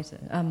please come later.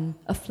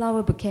 A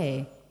flower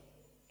bouquet.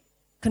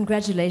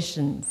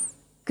 Congratulations.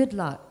 Good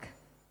luck.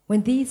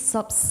 When these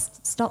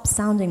stop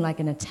sounding like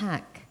an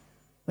attack,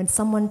 when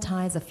someone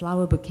ties a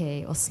flower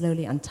bouquet or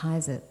slowly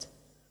unties it,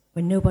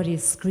 when nobody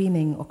is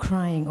screaming or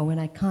crying or when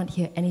I can't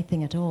hear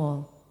anything at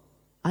all,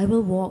 I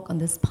will walk on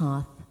this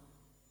path.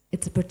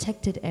 It's a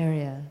protected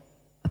area,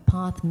 a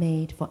path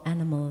made for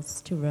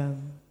animals to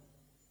roam.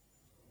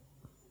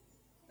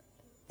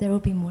 There will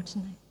be more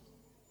tonight.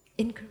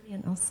 In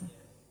Korean also.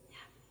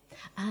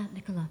 Yeah.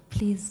 Nicola,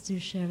 please do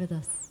share with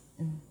us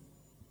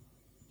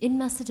in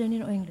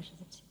Macedonian or English.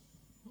 Is it?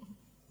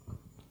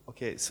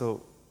 Okay,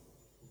 so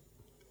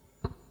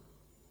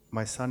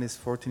my son is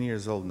 14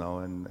 years old now,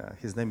 and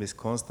his name is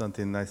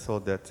Konstantin. I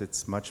thought that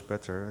it's much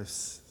better if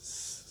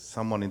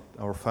someone in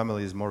our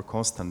family is more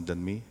constant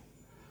than me.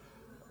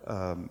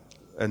 And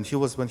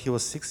when he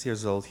was 6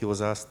 years old, he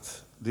was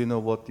asked, "Do you know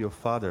what your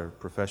father's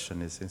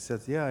profession is?" And he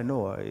said, "Yeah, I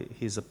know.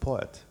 He's a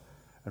poet."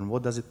 "And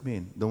what does it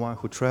mean?" "The one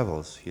who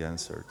travels," he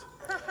answered.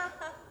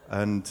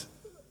 And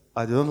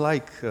I don't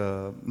like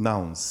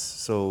nouns,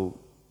 so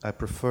I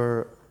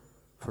prefer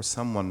for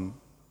someone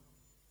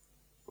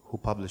who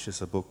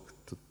publishes a book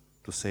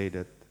to say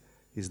that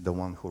he's the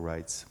one who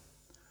writes.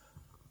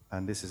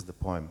 And this is the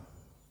poem.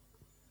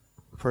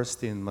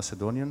 First in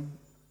Macedonian,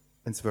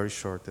 it's very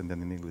short, and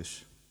then in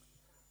English.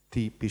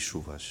 Ti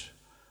пишуваш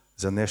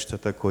за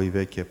нештата кои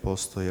веќе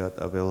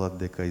постојат, а велат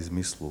дека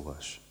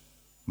измислуваш.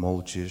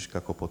 Molčiš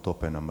kako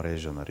potopena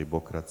mreža na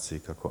ribokraci,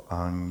 kako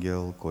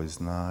angel koji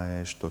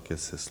znaje što će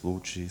se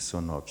sluči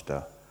so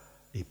noćta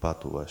i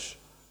patuvaš,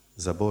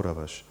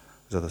 zaboravaš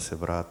za da se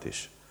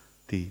vratiš,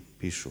 ti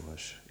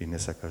pišuvaš i ne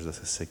sakaš da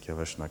se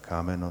sekjavaš na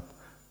kamenot,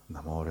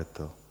 na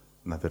moreto,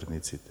 na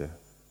vernicite,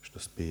 što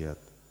spijat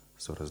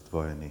su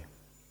razdvojeni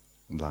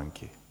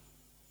dlanki.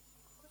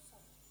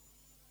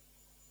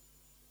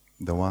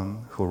 The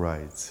one who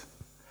writes.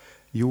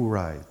 You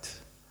write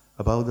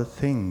about the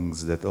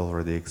things that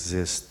already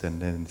exist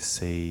and then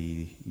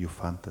say you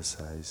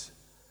fantasize.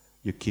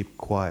 You keep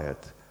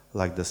quiet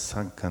like the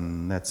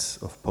sunken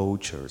nets of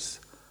poachers,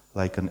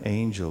 like an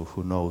angel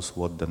who knows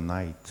what the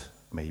night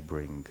may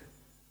bring.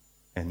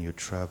 And you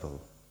travel.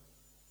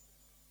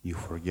 You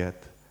forget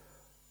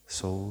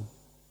so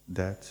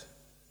that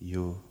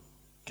you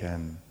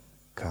can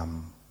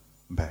come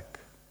back.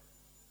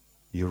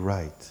 You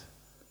write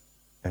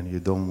and you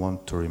don't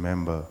want to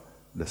remember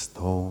the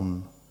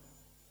stone,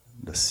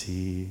 the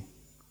sea,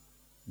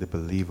 the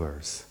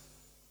believers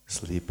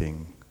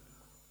sleeping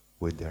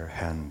with their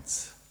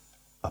hands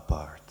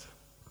apart.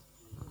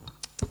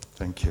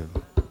 Thank you.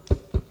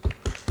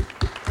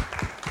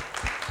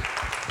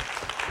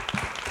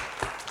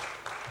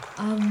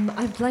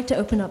 I'd like to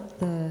open up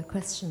the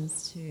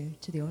questions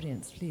to the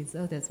audience, please.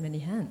 Oh, there's many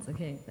hands.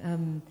 Okay.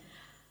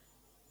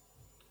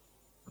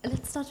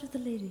 Let's start with the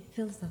lady.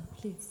 Filza,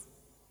 please.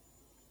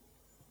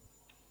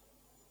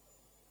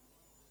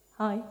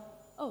 Hi.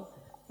 Oh,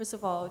 first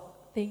of all,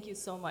 thank you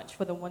so much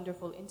for the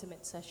wonderful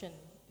intimate session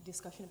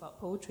discussion about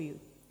poetry.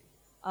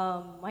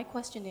 My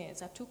question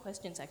is, I have two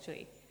questions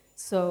actually.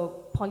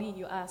 So, Pauline,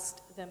 you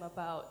asked them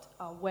about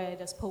where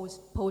does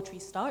poetry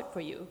start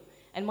for you?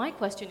 And my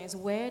question is,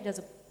 where does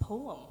a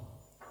poem,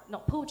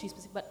 not poetry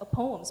specific, but a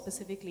poem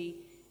specifically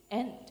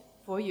end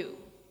for you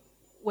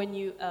when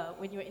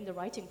you're in the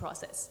writing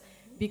process?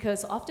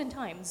 Because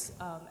oftentimes,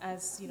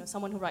 as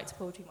someone who writes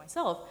poetry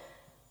myself,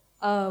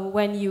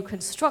 when you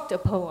construct a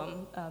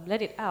poem,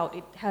 let it out,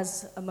 it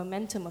has a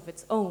momentum of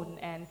its own,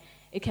 and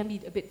it can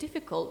be a bit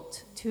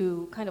difficult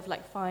to kind of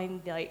like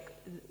find like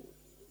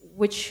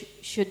which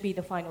should be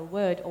the final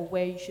word or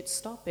where you should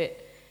stop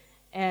it,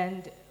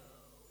 and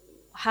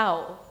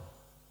how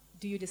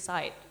do you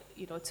decide,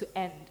 to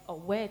end or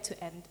where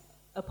to end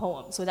a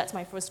poem? So that's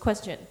my first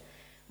question.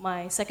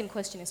 My second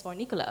question is for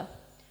Nicola.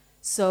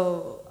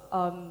 So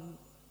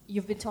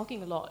you've been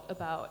talking a lot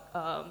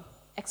about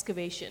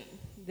excavation,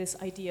 this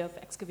idea of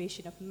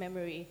excavation of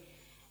memory,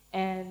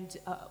 and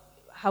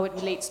how it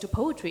relates to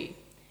poetry.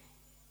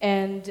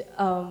 And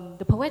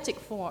the poetic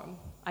form,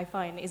 I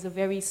find, is a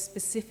very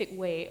specific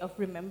way of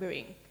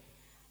remembering.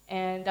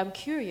 And I'm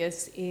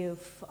curious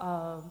if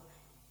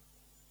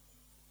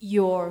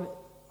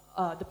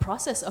the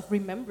process of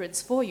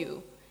remembrance for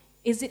you,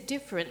 is it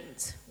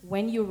different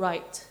when you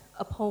write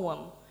a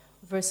poem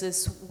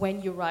versus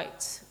when you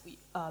write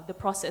the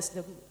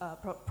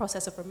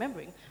process of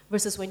remembering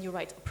versus when you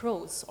write a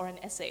prose or an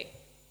essay?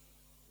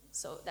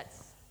 So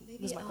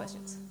those are my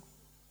questions.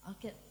 I'll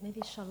get maybe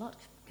Charlotte.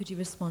 Could you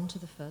respond to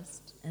the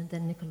first, and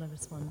then Nicola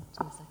respond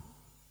to the second?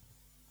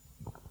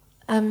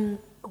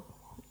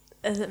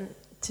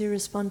 To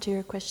respond to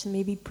your question,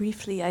 maybe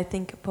briefly, I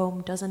think a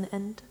poem doesn't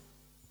end.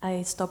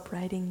 I stop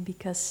writing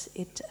because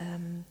it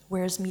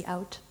wears me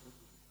out.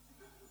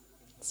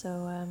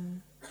 So,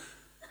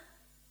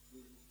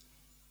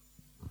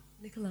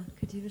 Nicola,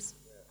 could you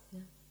respond?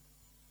 Yeah.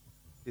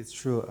 It's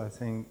true. I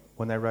think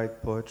when I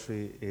write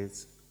poetry,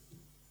 it's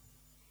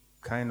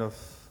kind of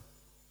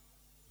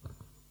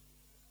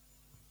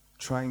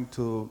trying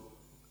to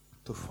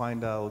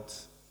find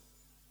out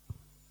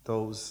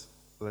those,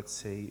 let's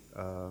say,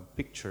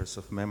 pictures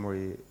of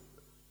memory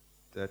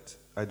that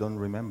I don't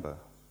remember.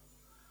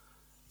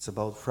 It's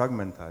about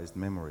fragmentized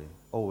memory,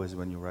 always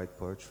when you write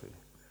poetry.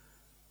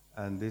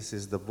 And this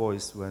is the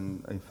voice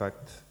when, in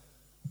fact,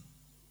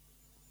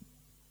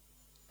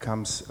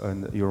 comes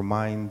and your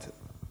mind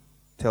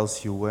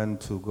tells you when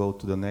to go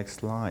to the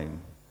next line.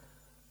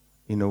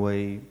 In a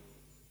way,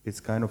 it's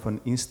kind of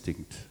an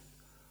instinct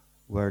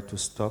where to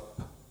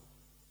stop,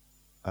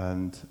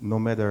 and no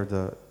matter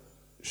the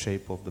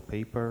shape of the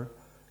paper,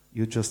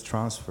 you just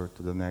transfer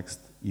to the next.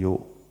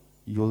 You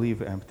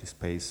leave empty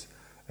space,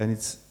 and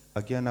it's,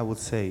 again, I would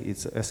say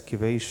it's an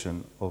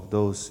excavation of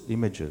those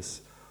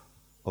images,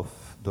 of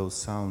those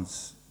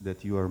sounds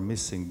that you are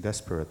missing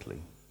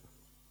desperately.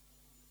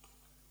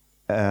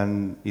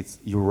 And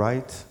you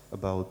write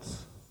about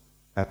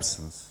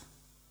absence,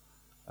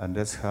 and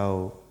that's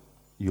how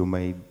you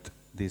made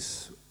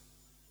these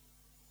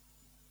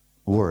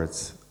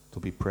words to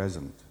be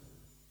present.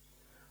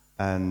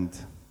 And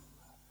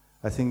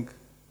I think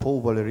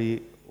Paul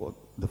Valéry,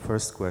 the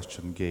first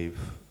question, gave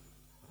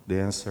the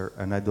answer,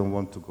 and I don't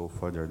want to go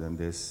further than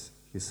this.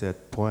 He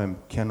said, poem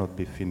cannot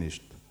be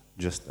finished,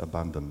 just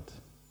abandoned.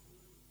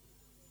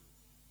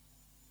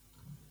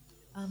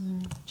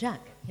 Jack,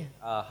 yeah.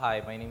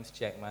 Hi, my name is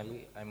Jack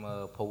Mali. I'm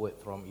a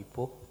poet from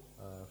Ipoh,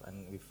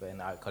 and with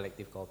an art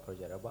collective called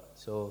Project Rabak.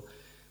 So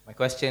my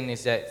question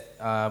is that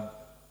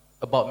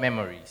about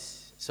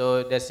memories.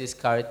 So there's this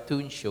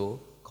cartoon show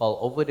called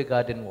Over the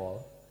Garden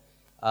Wall.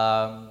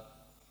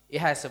 It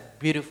has a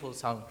beautiful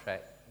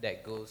soundtrack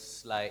that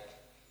goes like,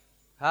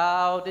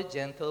 how the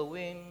gentle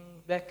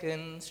wind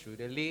beckons through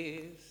the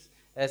leaves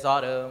as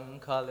autumn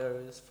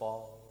colors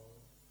fall,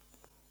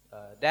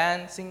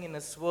 dancing in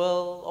a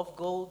swirl of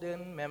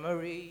golden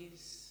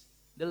memories,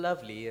 the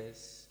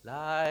loveliest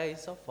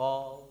lies of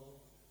all.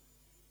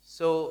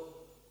 So,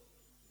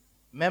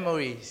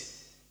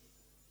 memories,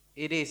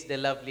 it is the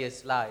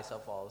loveliest lies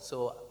of all.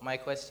 So, my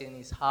question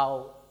is,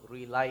 how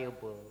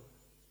reliable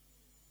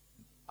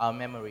are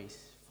memories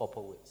for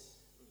poets?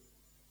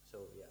 So,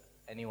 yeah,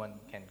 anyone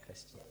can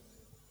question.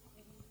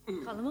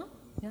 Kalama?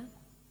 Yeah.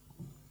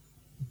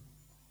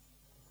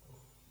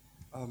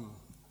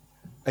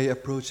 I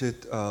approach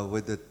it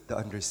with the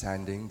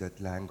understanding that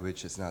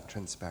language is not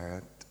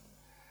transparent,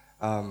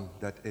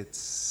 that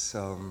it's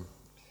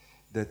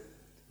that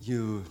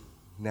you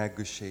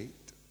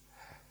negotiate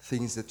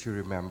things that you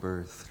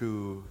remember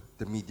through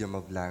the medium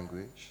of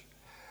language,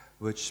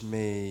 which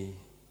may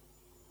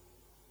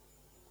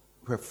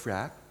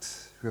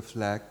reflect,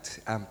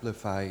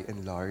 amplify,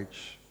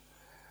 enlarge,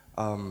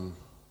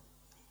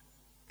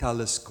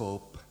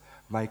 telescope,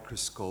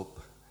 microscope,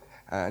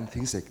 and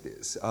things like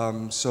this.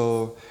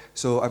 So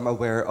I'm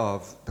aware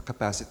of the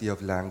capacity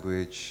of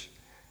language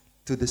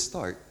to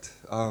distort,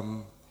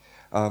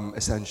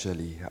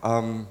 essentially.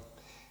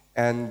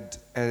 And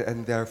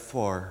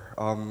therefore,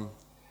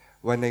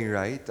 when I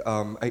write,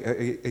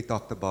 I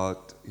talked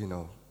about,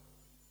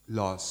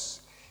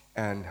 loss,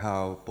 and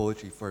how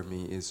poetry for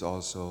me is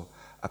also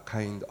a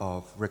kind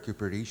of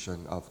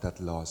recuperation of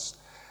that loss.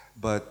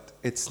 But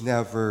it's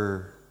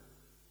never,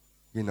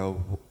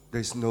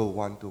 there's no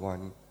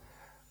one-to-one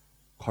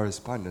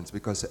correspondence,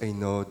 because I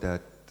know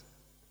that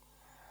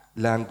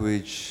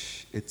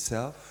language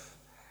itself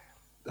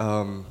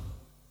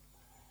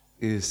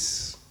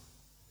is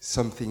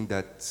something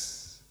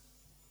that's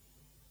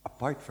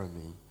apart from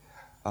me,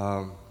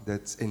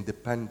 that's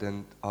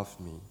independent of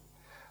me,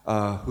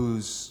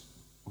 whose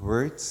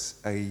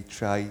words I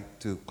try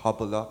to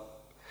cobble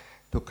up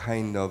to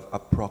kind of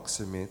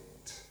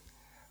approximate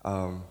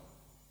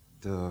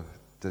the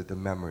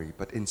memory,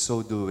 but in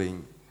so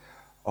doing,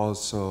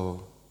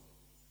 also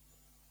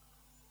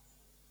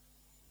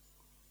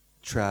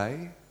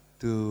try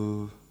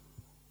to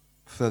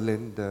fill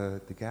in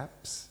the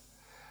gaps,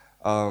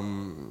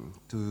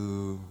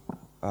 to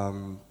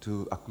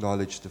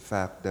acknowledge the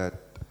fact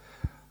that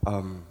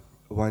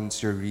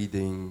once you're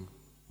reading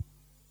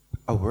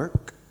a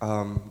work,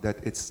 that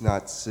it's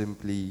not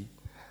simply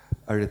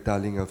a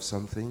retelling of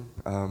something,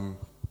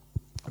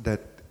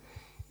 that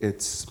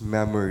it's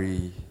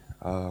memory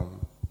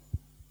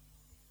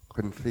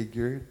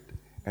configured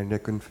and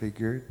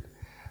reconfigured,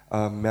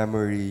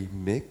 memory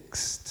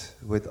mixed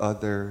with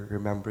other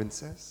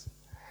remembrances.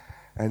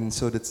 And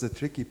so that's the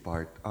tricky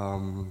part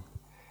of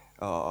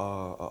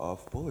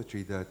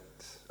poetry, that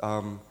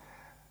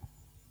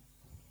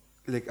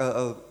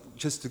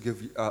just to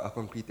give you a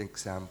concrete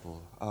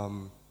example,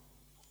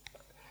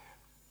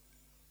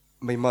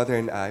 my mother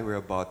and I were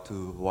about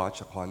to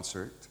watch a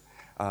concert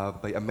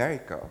by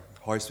America,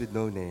 Horse with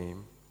No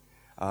Name,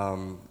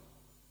 and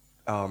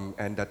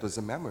that was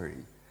a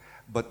memory.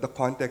 But the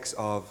context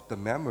of the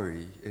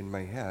memory in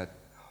my head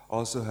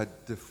also had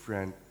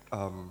different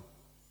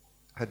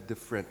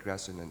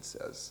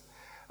resonances.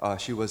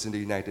 She was in the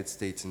United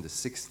States in the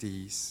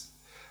 60s.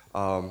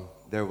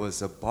 There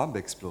was a bomb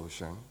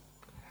explosion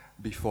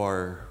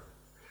before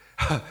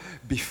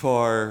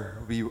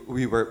we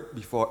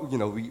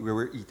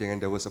were eating,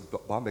 and there was a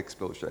bomb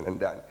explosion, and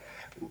then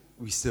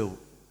we still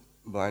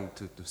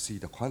wanted to see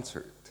the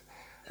concert,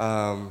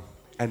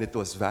 and it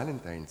was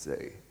Valentine's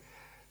Day.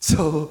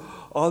 So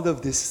all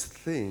of these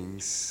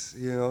things,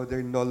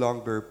 they're no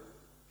longer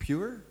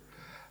pure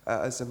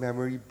as a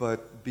memory,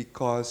 but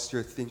because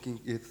you're thinking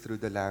it through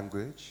the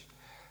language,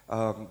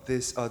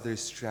 these other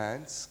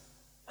strands,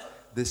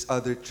 these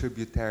other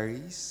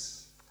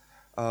tributaries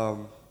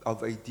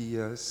of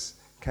ideas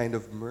kind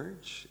of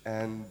merge,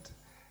 and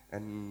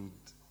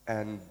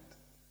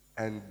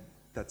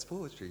that's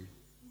poetry.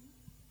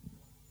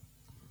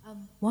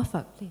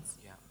 Wafak, please.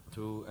 Yeah.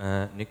 To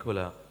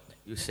Nicola,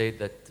 you said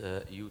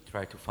that you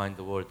try to find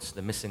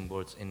the missing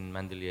words in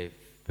Mendeleev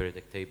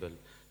periodic table.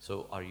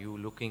 So are you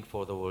looking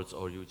for the words,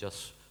 or you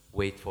just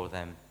wait for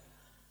them?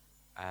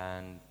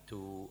 And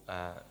to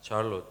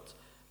Charlotte,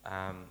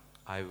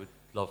 I would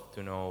love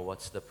to know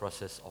what's the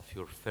process of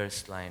your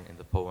first line in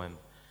the poem.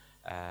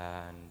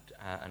 And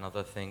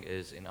another thing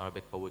is, in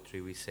Arabic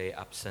poetry, we say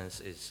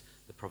absence is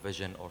the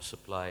provision or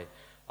supply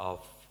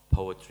of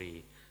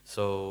poetry.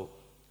 So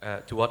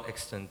to what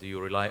extent do you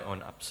rely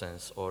on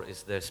absence, or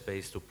is there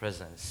space to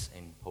presence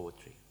in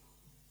poetry?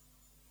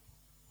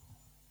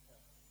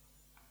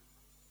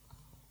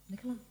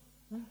 Nicola?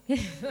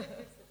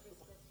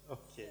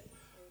 Okay.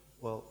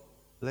 Well,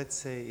 let's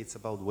say it's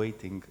about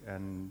waiting,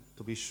 and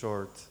to be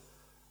short,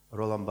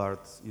 Roland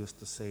Barthes used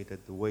to say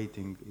that the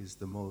waiting is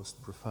the most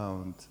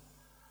profound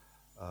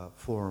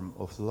form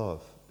of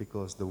love,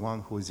 because the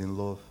one who is in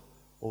love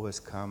always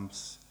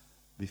comes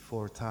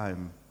before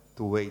time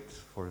to wait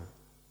for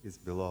his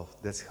beloved.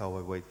 That's how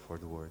I wait for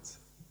the words.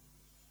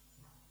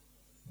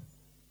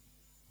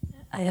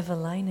 I have a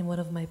line in one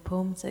of my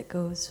poems that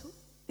goes,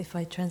 if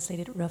I translate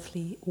it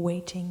roughly,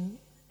 waiting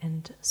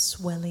and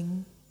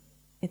swelling,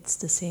 it's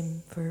the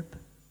same verb.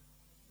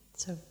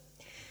 So,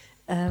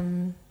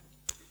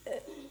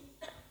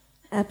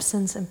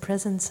 absence and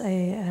presence,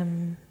 I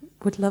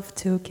would love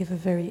to give a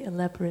very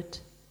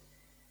elaborate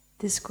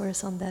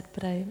discourse on that,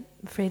 but I'm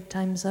afraid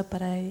time's up.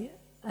 But I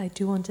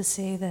do want to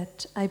say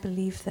that I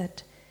believe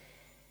that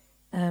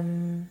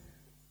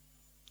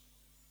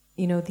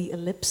the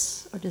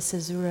ellipse or the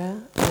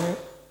caesura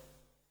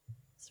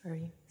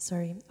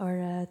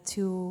are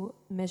two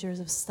measures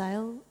of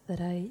style that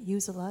I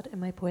use a lot in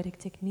my poetic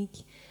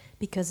technique,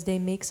 because they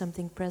make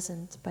something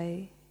present.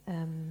 By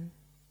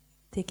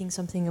taking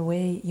something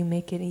away, you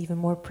make it even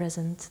more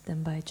present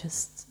than by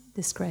just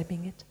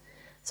describing it.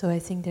 So I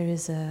think there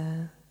is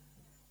a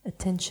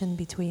tension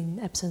between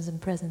absence and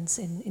presence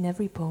in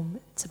every poem.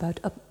 It's about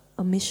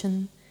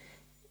omission,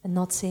 and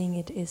not saying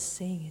it is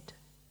saying it,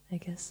 I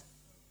guess.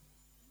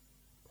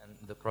 And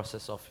the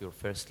process of your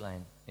first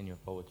line in your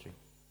poetry,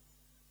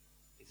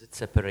 is it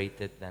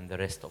separated than the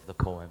rest of the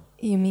poem?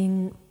 You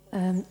mean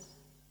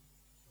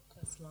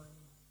First line.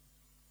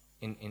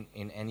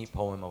 In any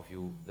poem of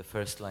you, the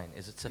first line,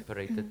 is it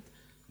separated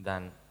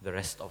than the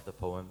rest of the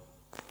poem?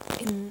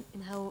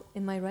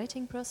 in my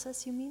writing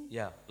process, you mean?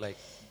 Yeah, like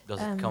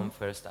does it come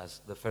first as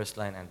the first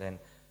line and then?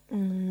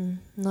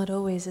 Not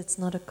always. It's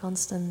not a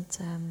constant.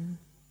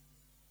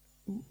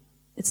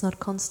 It's not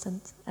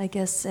constant. I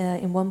guess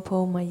in one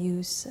poem I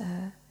use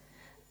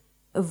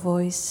a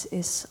voice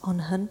is on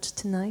hunt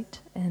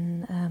tonight,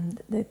 and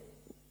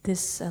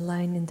this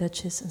line in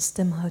Dutch is een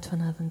stem houdt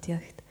vanavond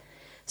jacht.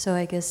 So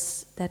I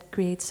guess that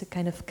creates a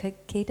kind of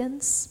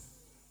cadence,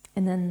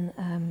 and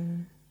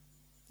then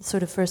so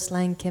the first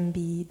line can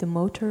be the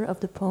motor of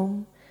the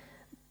poem,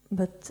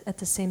 but at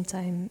the same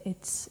time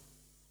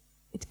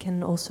it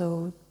can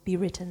also be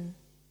written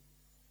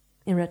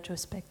in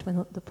retrospect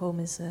when the poem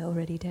is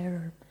already there.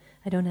 Or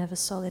I don't have a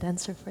solid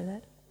answer for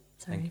that.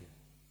 Sorry. Thank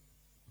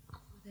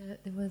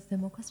you. There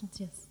more questions?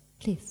 Yes,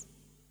 please.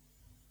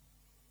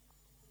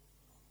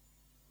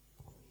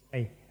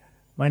 Hi,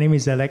 my name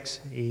is Alex.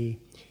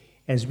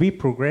 As we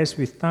progress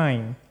with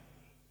time,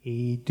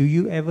 do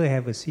you ever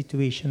have a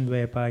situation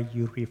whereby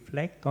you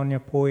reflect on your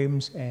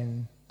poems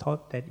and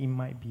thought that it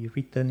might be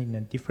written in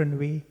a different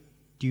way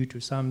due to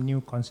some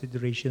new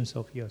considerations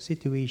of your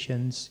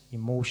situations,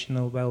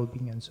 emotional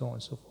well-being, and so on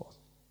and so forth?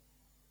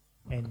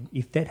 And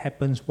if that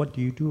happens, what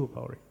do you do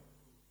about it?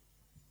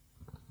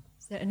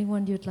 Is there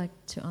anyone you'd like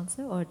to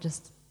answer, or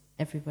just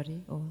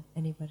everybody or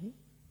anybody?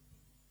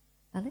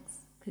 Alex,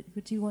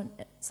 would you want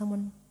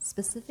someone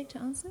specific to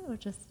answer, or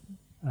just?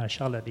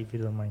 Charlotte, if you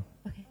don't mind.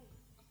 Okay.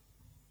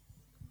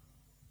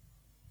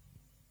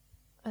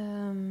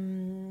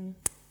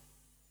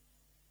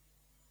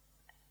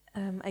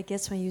 I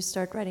guess when you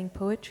start writing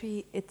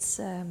poetry, it's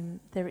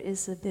there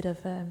is a bit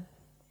of a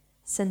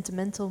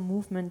sentimental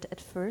movement at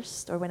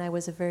first, or when I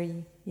was a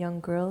very young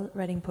girl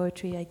writing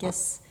poetry, I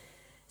guess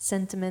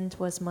sentiment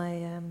was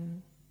my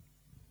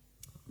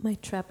my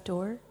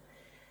trapdoor,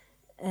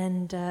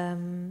 and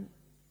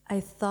I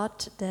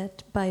thought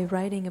that by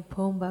writing a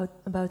poem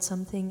about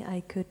something,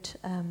 I could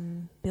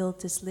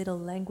build this little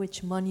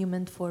language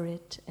monument for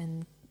it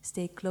and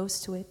stay close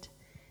to it.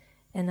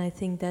 And I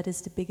think that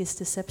is the biggest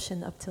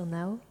deception up till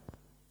now.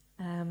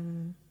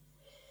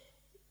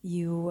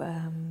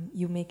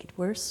 You make it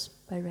worse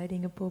by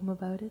writing a poem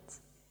about it.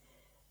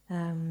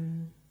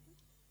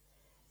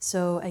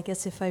 So I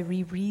guess if I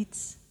reread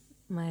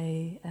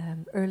my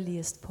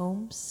earliest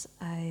poems,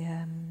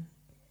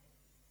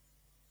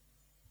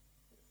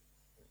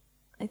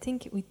 I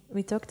think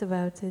we talked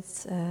about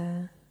it,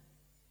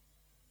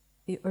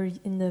 or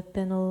in the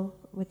panel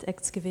with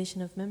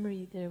excavation of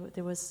memory.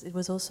 It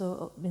was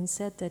also been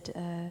said that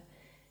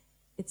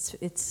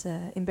it's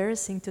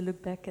embarrassing to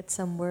look back at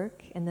some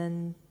work, and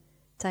then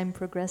time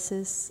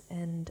progresses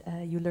and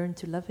you learn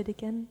to love it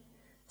again.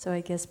 So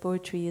I guess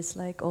poetry is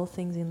like all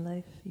things in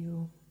life.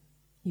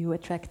 You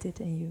attract it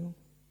and you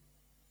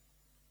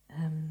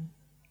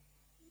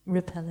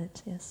repel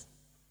it. Yes.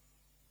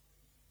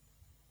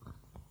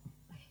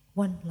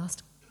 One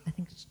last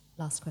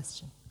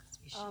question.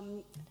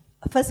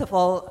 First of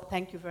all,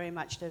 thank you very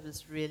much. That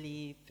was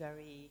really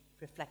very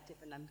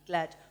reflective, and I'm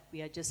glad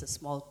we are just a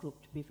small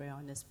group, to be very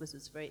honest, because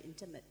it's very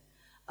intimate.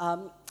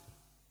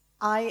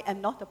 I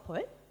am not a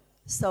poet,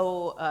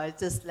 so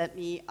just let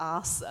me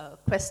ask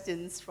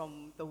questions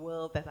from the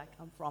world that I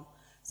come from.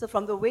 So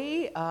from the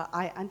way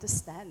I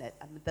understand it,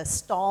 I mean, the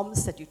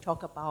storms that you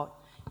talk about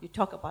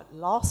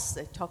loss,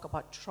 you talk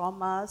about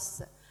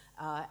traumas,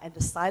 and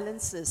the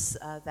silences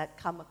that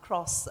come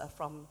across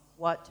from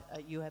what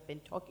you have been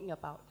talking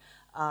about.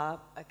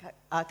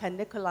 Can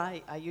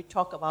Nikolai, you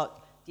talk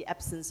about the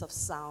absence of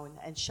sound,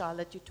 and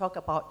Charlotte, you talk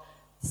about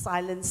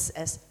silence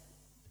as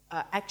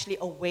actually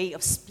a way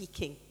of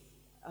speaking.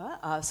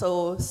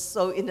 So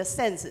in a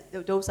sense,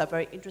 those are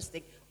very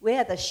interesting. Where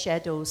are the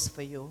shadows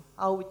for you?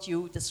 How would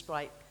you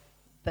describe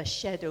the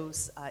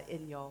shadows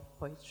in your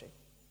poetry?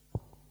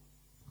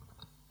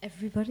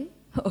 Everybody?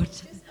 Or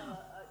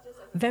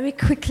very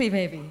quickly,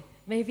 maybe.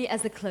 Maybe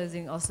as a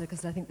closing also,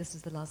 because I think this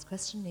is the last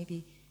question.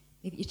 Maybe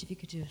each of you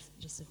could do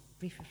just a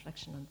brief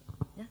reflection on,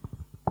 yeah?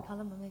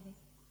 Kalama, maybe?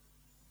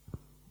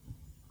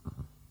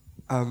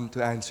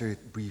 To answer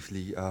it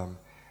briefly,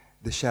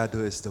 the shadow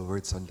is the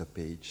words on the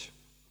page.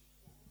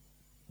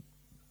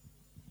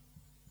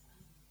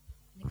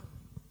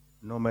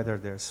 No matter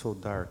they're so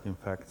dark, in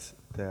fact,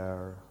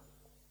 they're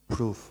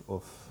proof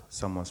of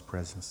someone's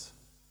presence.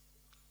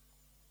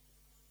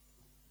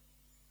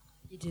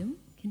 Idum,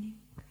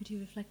 could you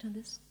reflect on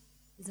this?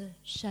 Is a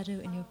shadow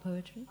in your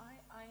poetry?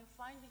 I'm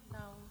finding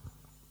now.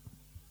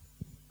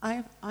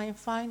 I'm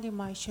finding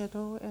my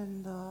shadow,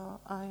 and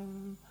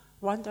I'm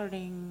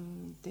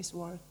wondering this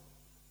word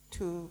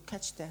to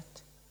catch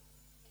that.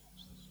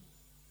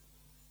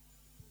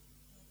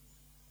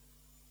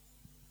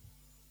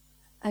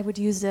 I would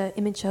use the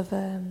image of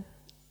a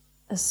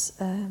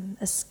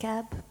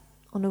scab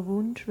on a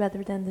wound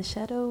rather than the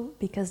shadow,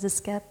 because the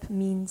scab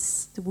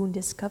means the wound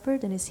is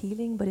covered and is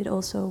healing, but it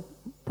also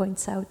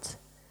points out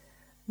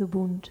the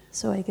wound.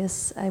 So I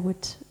guess I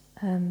would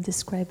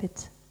describe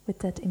it with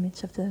that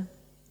image of the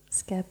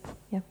scab.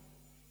 Yeah.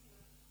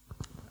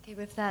 Okay,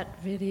 with that,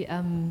 really,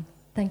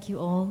 thank you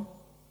all,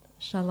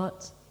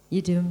 Charlotte,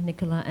 Idum,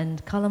 Nicola,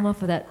 and Kalama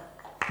for that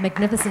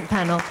magnificent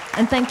panel,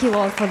 and thank you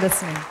all for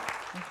listening.